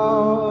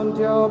 Count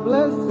your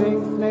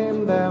blessings,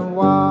 name them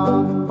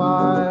one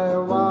by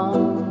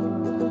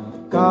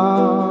one.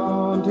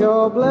 Count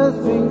your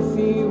blessings,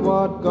 see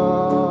what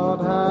God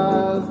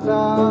has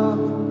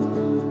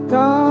done.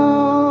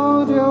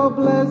 Count your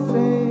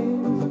blessings,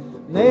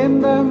 name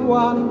them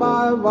one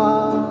by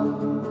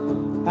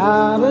one,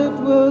 and it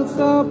will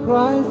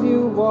surprise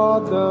you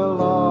what the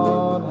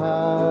Lord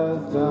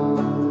has done.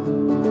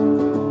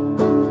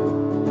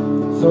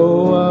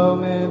 So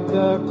amid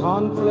the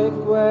conflict,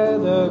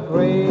 whether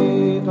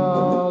great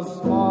or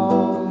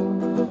small,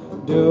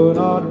 do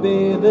not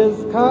be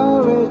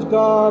discouraged,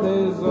 God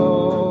is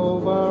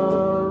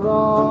over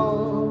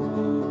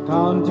all.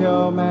 Count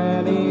your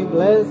many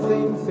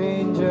blessings,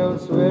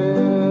 angels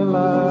will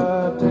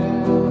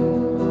attend.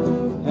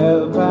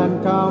 Help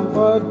and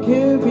comfort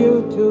give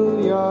you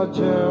to your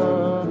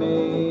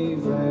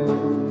journey's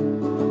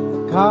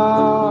end.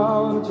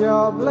 Count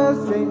your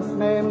blessings,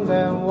 name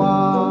them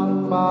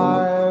one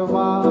by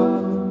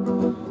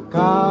one.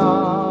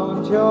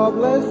 Count your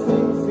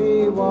blessings,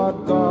 see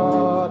what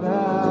God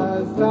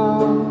has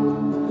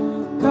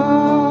done.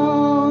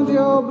 Count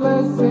your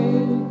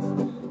blessings,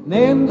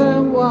 name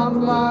them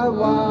one by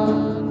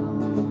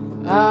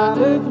one,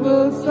 and it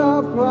will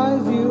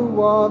surprise you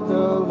what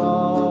the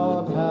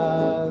Lord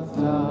has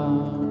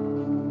done.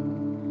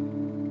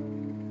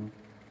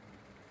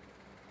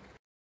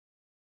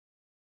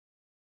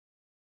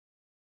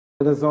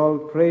 Let us all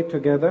pray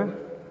together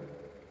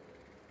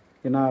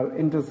in our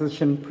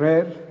intercession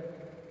prayer.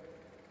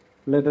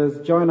 Let us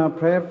join our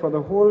prayer for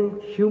the whole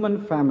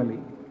human family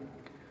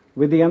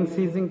with the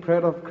unceasing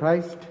prayer of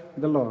Christ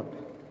the Lord.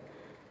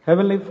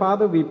 Heavenly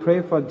Father, we pray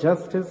for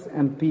justice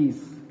and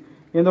peace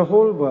in the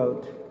whole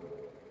world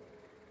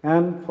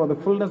and for the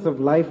fullness of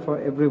life for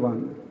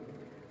everyone.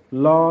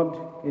 Lord,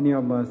 in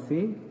your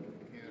mercy,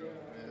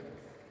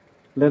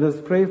 let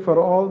us pray for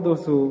all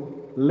those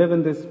who live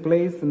in this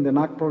place, in the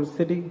Nagpur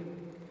city,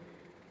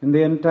 in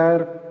the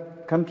entire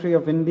country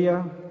of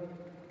India.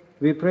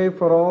 We pray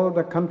for all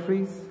the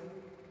countries,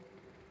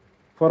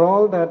 for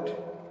all that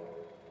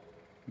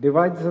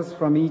divides us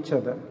from each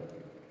other.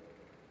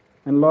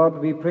 And Lord,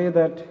 we pray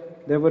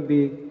that there would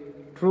be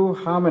true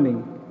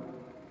harmony,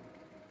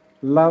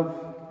 love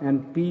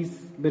and peace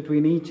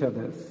between each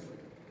others.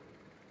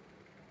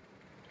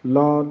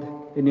 Lord,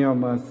 in your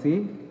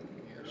mercy,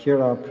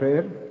 hear our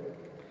prayer.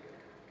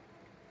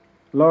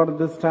 Lord, at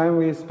this time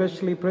we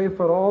especially pray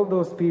for all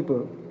those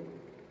people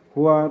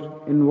who are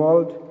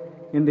involved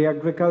in the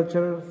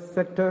agricultural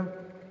sector.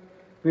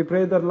 We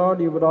pray that, Lord,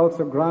 you would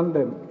also grant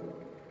them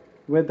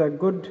with a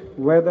good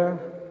weather,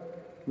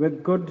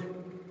 with good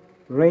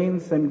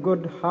rains and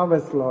good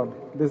harvest, Lord,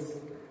 this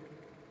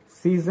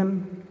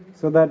season,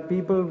 so that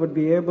people would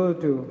be able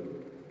to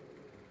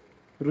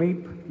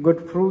reap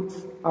good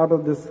fruits out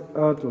of this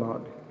earth,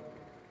 Lord.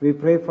 We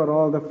pray for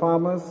all the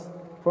farmers,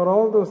 for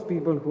all those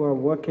people who are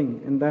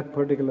working in that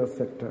particular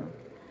sector.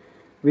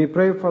 We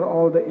pray for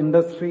all the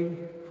industry,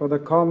 for the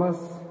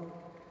commerce,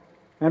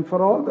 and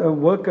for all the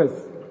workers,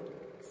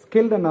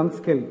 skilled and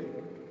unskilled.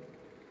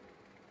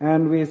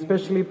 And we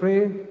especially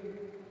pray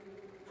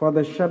for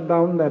the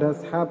shutdown that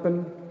has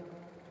happened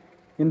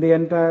in the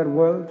entire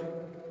world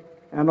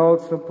and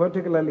also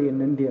particularly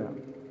in India.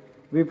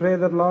 We pray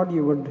that, Lord,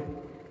 you would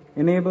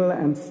enable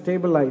and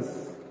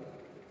stabilize.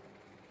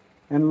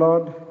 And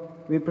Lord,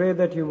 we pray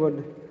that you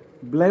would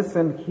bless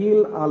and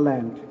heal our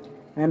land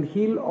and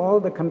heal all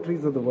the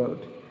countries of the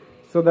world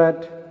so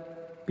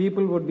that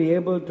people would be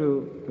able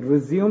to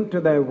resume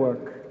to their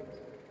work,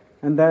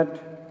 and that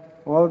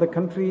all the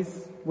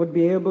countries would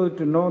be able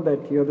to know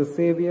that you're the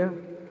Savior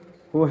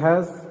who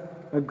has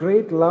a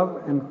great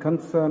love and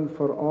concern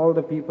for all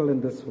the people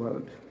in this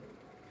world.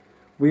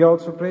 We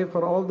also pray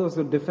for all those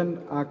who defend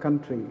our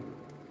country,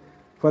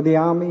 for the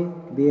Army,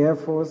 the Air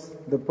Force,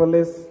 the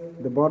police,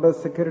 the border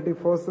security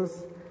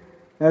forces,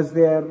 as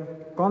they are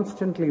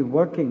constantly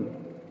working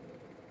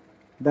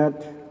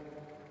that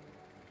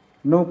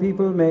no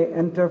people may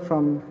enter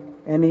from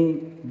any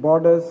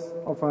borders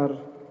of our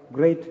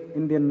great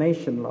Indian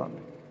nation, Lord.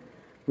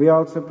 We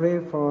also pray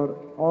for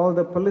all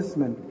the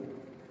policemen,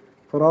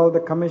 for all the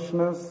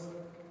commissioners,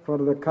 for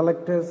the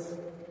collectors,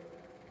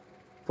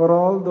 for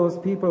all those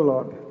people,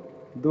 Lord,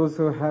 those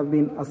who have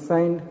been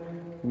assigned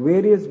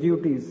various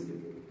duties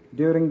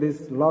during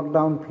this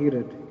lockdown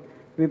period.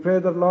 We pray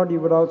that, Lord, you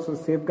would also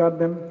safeguard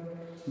them,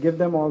 give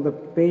them all the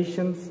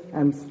patience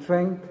and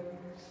strength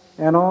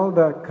and all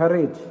the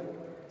courage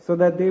so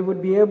that they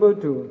would be able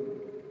to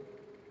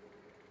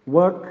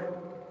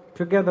work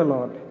together,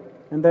 Lord,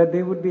 and that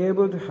they would be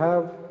able to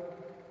have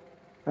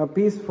a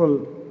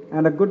peaceful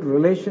and a good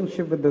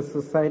relationship with the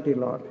society,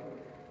 Lord.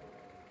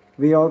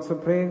 We also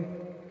pray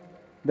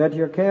that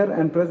your care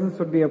and presence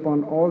would be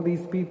upon all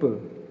these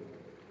people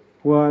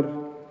who are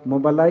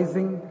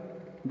mobilizing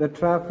the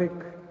traffic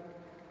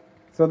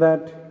so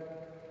that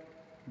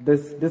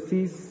this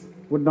disease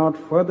would not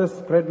further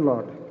spread,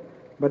 Lord,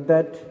 but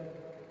that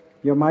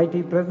your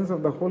mighty presence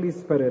of the Holy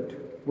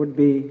Spirit would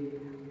be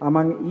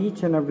among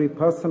each and every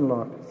person,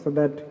 Lord, so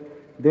that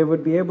they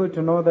would be able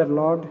to know that,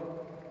 Lord,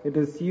 it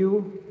is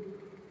you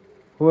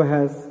who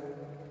has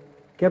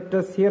kept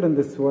us here in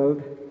this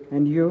world,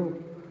 and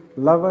you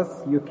love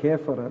us, you care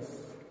for us.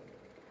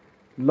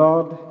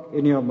 Lord,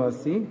 in your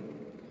mercy,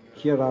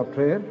 hear our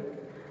prayer.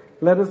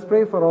 Let us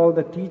pray for all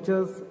the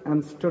teachers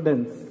and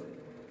students.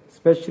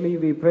 Especially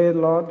we pray,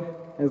 Lord,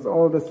 as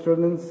all the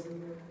students,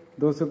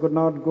 those who could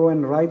not go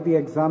and write the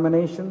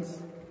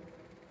examinations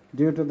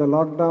due to the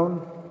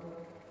lockdown,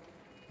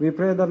 we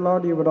pray that,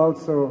 Lord, you would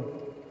also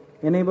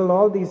enable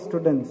all these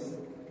students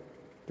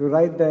to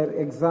write their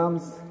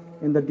exams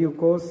in the due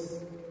course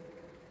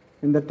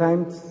in the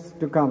times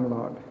to come,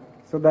 Lord,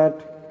 so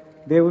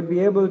that they would be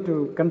able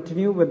to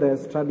continue with their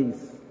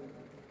studies.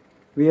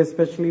 We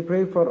especially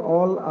pray for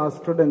all our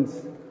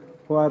students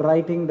who are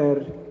writing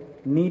their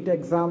NEET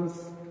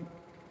exams,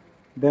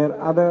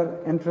 their other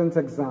entrance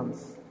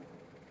exams.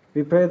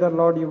 We pray that,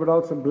 Lord, you would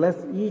also bless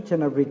each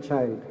and every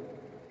child.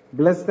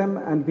 Bless them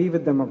and be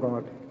with them, O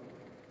God.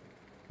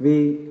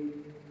 We,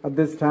 at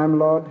this time,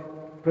 Lord,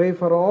 pray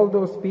for all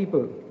those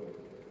people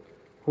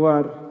who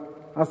are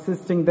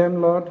assisting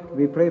them, Lord.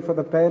 We pray for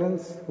the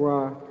parents who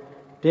are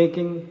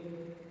taking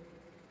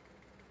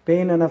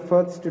pain and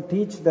efforts to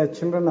teach their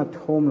children at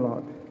home,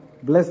 Lord.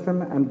 Bless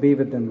them and be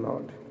with them,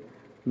 Lord.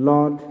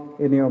 Lord,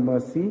 in your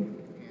mercy,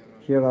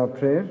 hear our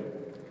prayer.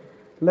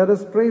 Let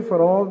us pray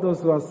for all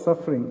those who are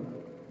suffering,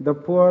 the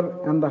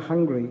poor and the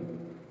hungry,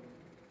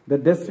 the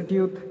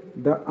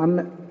destitute, the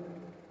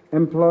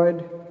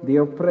unemployed, the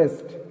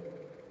oppressed.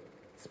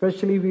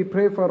 Especially we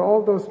pray for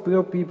all those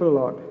poor people,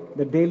 Lord,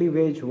 the daily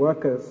wage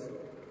workers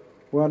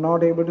who are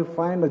not able to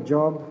find a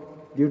job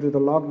due to the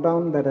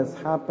lockdown that has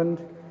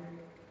happened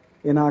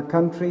in our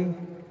country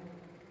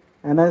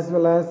and as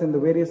well as in the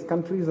various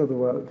countries of the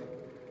world.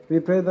 We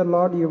pray that,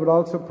 Lord, you would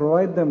also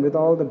provide them with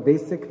all the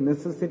basic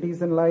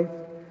necessities in life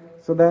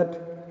so that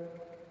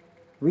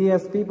we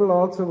as people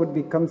also would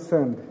be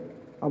concerned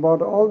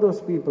about all those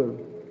people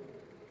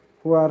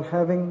who are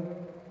having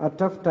a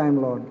tough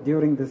time, Lord,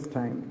 during this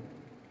time.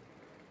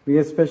 We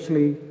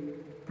especially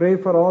pray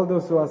for all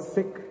those who are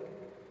sick.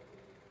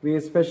 We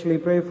especially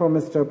pray for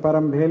Mr.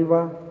 Param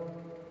Bhelwa,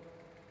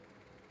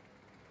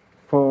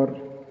 for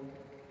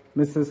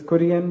Mrs.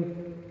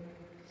 Kurian,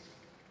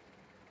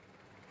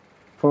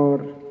 for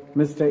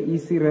Mr.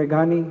 E.C.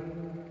 Reghani,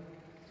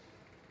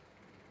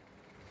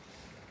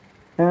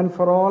 and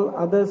for all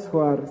others who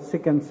are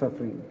sick and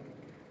suffering.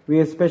 We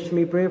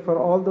especially pray for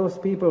all those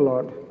people,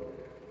 Lord,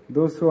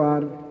 those who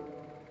are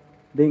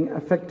being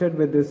affected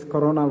with this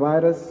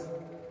coronavirus.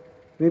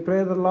 We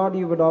pray that, Lord,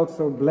 you would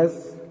also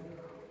bless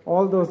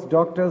all those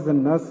doctors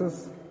and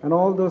nurses and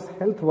all those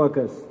health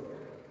workers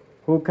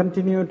who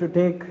continue to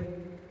take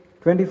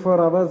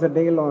 24 hours a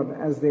day, Lord,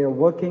 as they are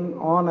working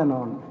on and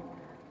on.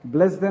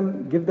 Bless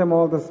them, give them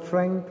all the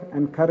strength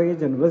and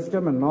courage and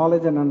wisdom and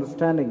knowledge and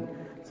understanding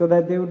so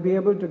that they would be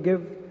able to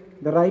give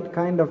the right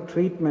kind of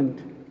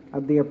treatment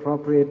at the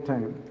appropriate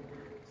time.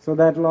 So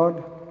that,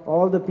 Lord,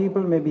 all the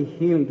people may be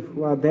healed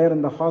who are there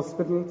in the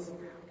hospitals,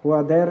 who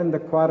are there in the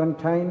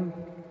quarantine,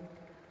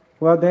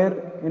 who are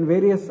there in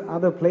various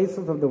other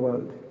places of the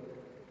world.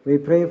 We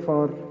pray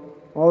for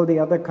all the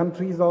other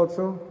countries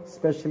also,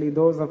 especially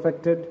those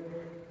affected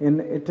in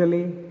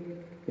Italy,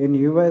 in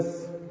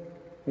US,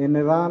 in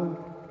Iran,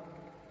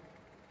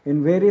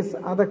 in various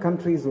other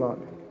countries, Lord.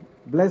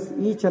 Bless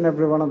each and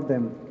every one of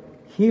them.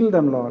 Heal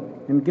them, Lord,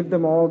 and give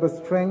them all the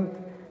strength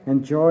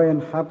and joy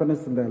and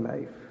happiness in their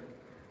life.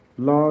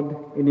 Lord,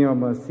 in your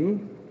mercy,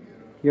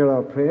 hear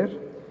our prayer.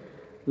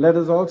 Let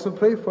us also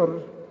pray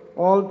for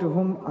all to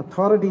whom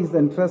authority is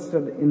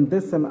entrusted in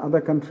this and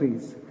other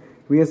countries.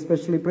 We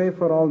especially pray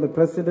for all the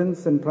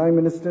presidents and prime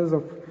ministers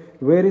of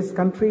various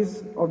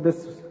countries of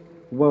this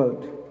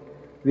world.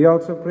 We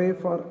also pray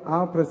for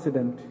our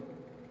president.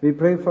 We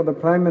pray for the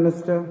prime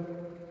minister.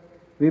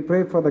 We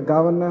pray for the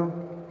governor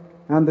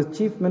and the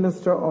chief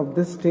minister of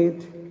this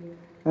state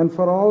and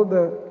for all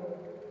the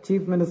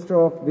chief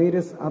minister of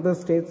various other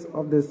states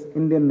of this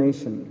Indian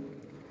nation.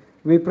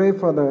 We pray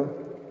for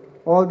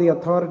all the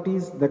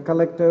authorities, the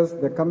collectors,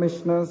 the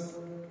commissioners,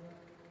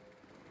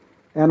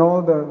 and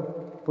all the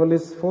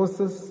police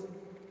forces,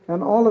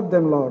 and all of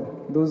them, Lord,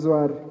 those who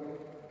are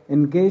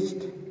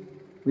engaged.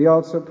 We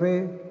also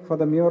pray for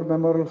the Muir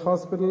Memorial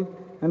Hospital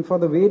and for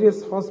the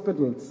various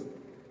hospitals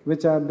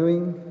which are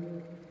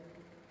doing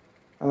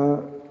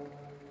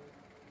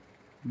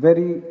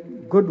very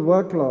good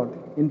work, Lord,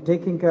 in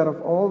taking care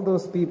of all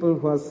those people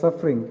who are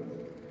suffering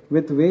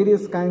with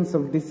various kinds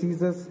of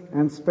diseases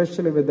and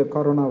especially with the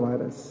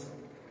coronavirus.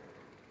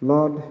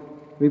 Lord,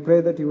 we pray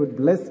that you would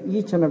bless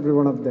each and every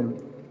one of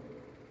them.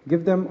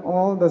 Give them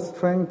all the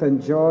strength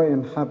and joy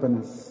and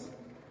happiness.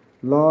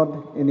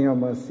 Lord, in your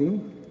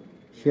mercy,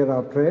 hear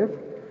our prayer.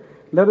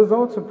 Let us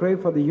also pray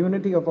for the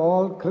unity of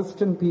all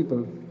Christian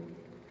people.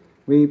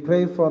 We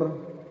pray for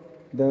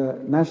the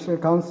National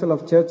Council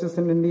of Churches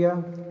in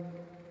India.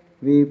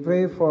 We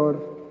pray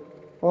for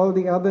all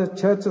the other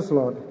churches,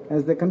 Lord,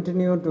 as they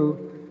continue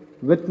to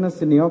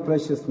witness in your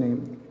precious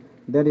name,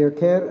 that your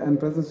care and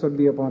presence would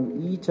be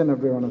upon each and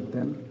every one of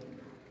them.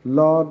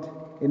 Lord,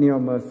 in your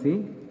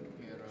mercy,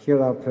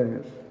 hear our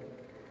prayer.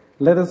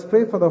 Let us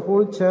pray for the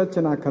whole church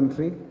in our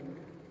country,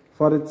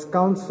 for its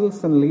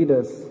councils and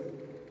leaders,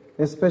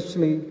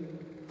 especially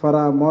for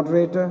our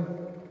moderator,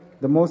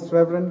 the Most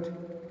Reverend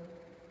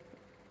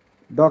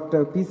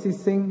Dr. P.C.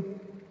 Singh,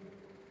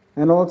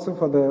 and also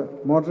for the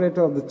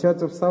moderator of the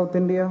Church of South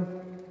India,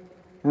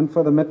 and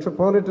for the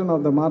Metropolitan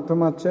of the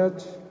Marthoma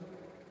Church,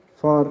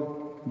 for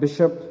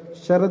Bishop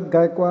Sharad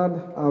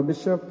Gaikwad, our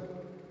Bishop,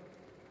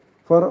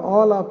 for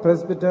all our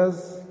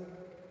presbyters,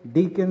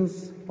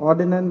 deacons,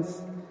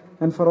 ordinands,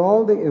 and for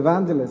all the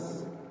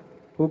evangelists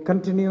who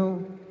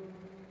continue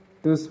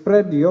to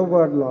spread your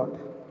word, Lord,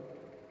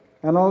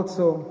 and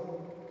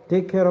also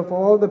take care of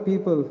all the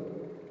people,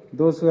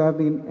 those who have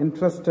been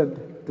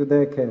entrusted to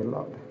their care,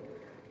 Lord.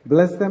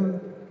 Bless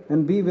them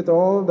and be with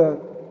all the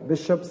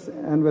bishops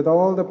and with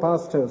all the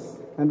pastors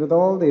and with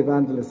all the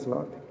evangelists,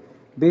 Lord.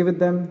 Be with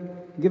them,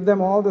 give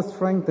them all the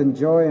strength and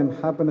joy and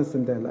happiness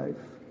in their life.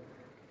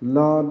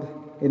 Lord,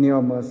 in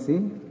your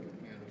mercy,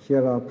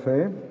 hear our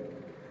prayer,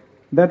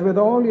 that with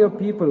all your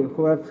people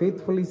who have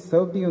faithfully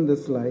served you in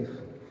this life,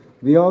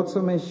 we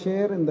also may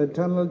share in the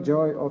eternal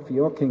joy of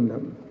your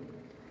kingdom.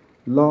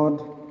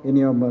 Lord, in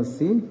your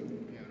mercy,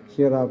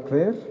 hear our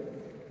prayer.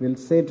 We'll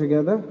say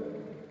together,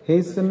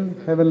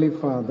 hasten, Heavenly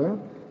Father,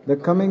 the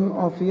coming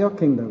of your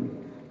kingdom,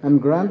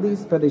 and grant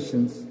these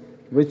petitions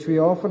which we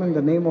offer in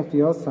the name of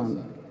your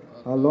Son,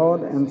 our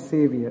Lord and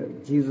Savior,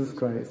 Jesus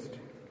Christ.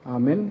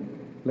 Amen.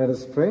 Let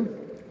us pray.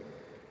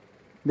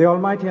 The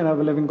Almighty and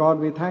ever-living God,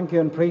 we thank you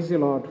and praise you,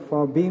 Lord,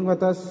 for being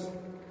with us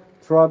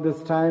throughout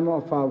this time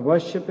of our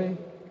worshiping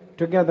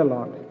together,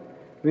 Lord.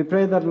 We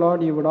pray that,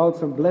 Lord, you would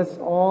also bless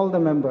all the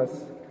members,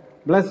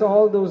 bless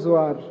all those who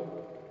are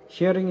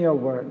sharing your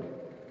word,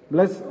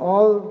 bless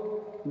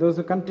all those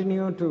who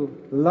continue to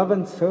love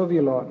and serve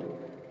you, Lord,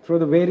 through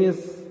the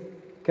various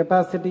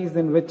capacities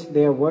in which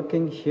they are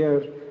working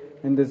here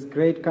in this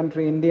great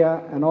country,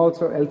 India, and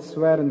also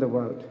elsewhere in the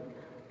world.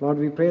 Lord,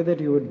 we pray that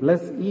you would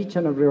bless each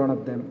and every one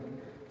of them,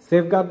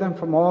 safeguard them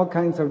from all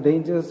kinds of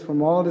dangers,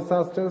 from all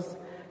disasters,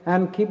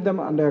 and keep them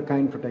under your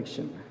kind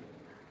protection.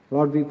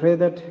 Lord, we pray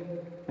that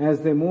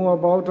as they move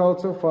about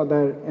also for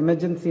their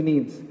emergency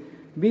needs,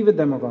 be with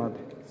them, O God.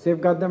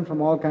 Safeguard them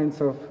from all kinds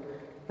of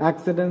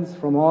accidents,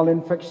 from all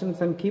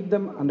infections, and keep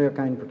them under your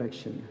kind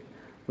protection.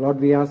 Lord,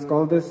 we ask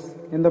all this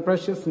in the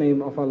precious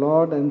name of our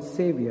Lord and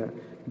Savior,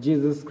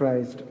 Jesus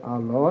Christ, our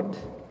Lord.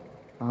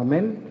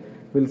 Amen.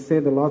 We'll say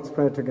the Lord's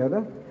Prayer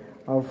together.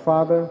 Our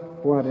Father,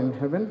 who art in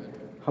heaven,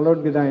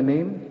 hallowed be thy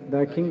name.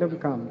 Thy kingdom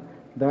come.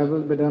 Thy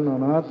will be done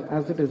on earth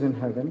as it is in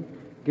heaven.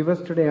 Give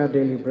us today our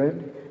daily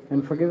bread,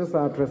 and forgive us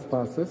our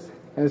trespasses,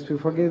 as we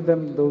forgive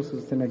them those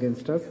who sin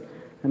against us.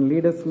 And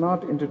lead us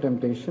not into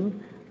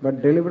temptation,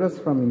 but deliver us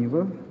from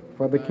evil.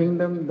 For the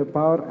kingdom, the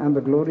power, and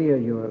the glory are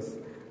yours,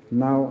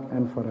 now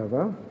and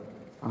forever.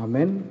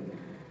 Amen.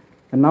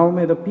 And now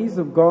may the peace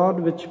of God,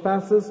 which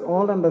passes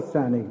all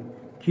understanding,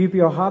 keep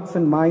your hearts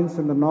and minds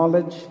in the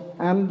knowledge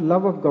and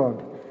love of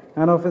God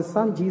and of his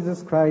Son,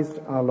 Jesus Christ,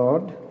 our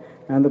Lord,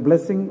 and the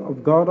blessing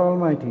of God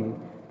Almighty,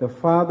 the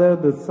Father,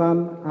 the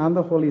Son, and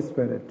the Holy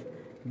Spirit,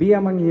 be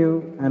among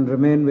you and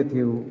remain with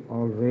you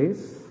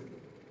always.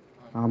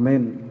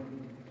 Amen.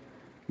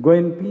 Go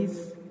in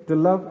peace to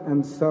love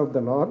and serve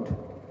the Lord.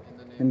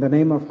 In the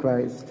name of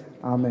Christ.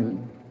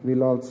 Amen.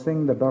 We'll all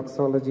sing the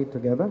doxology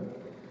together.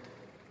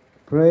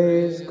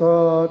 Praise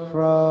God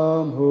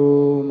from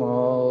whom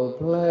all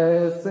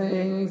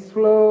blessings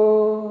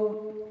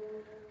flow.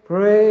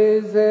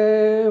 Praise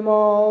him,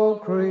 all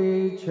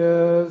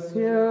creatures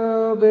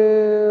here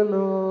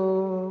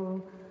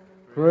below.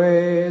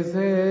 Praise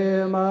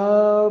him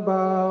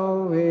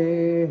above,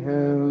 ye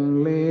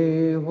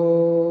heavenly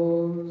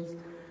hosts.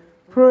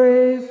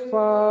 Praise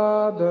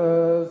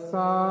Father,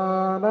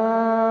 Son,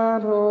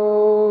 and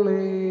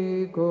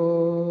Holy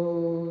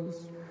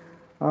Ghost.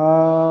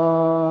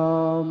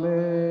 Amen.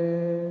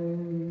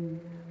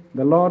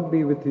 The Lord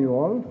be with you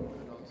all.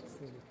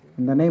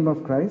 In the name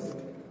of Christ.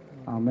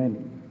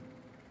 Amen.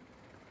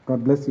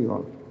 God bless you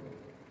all.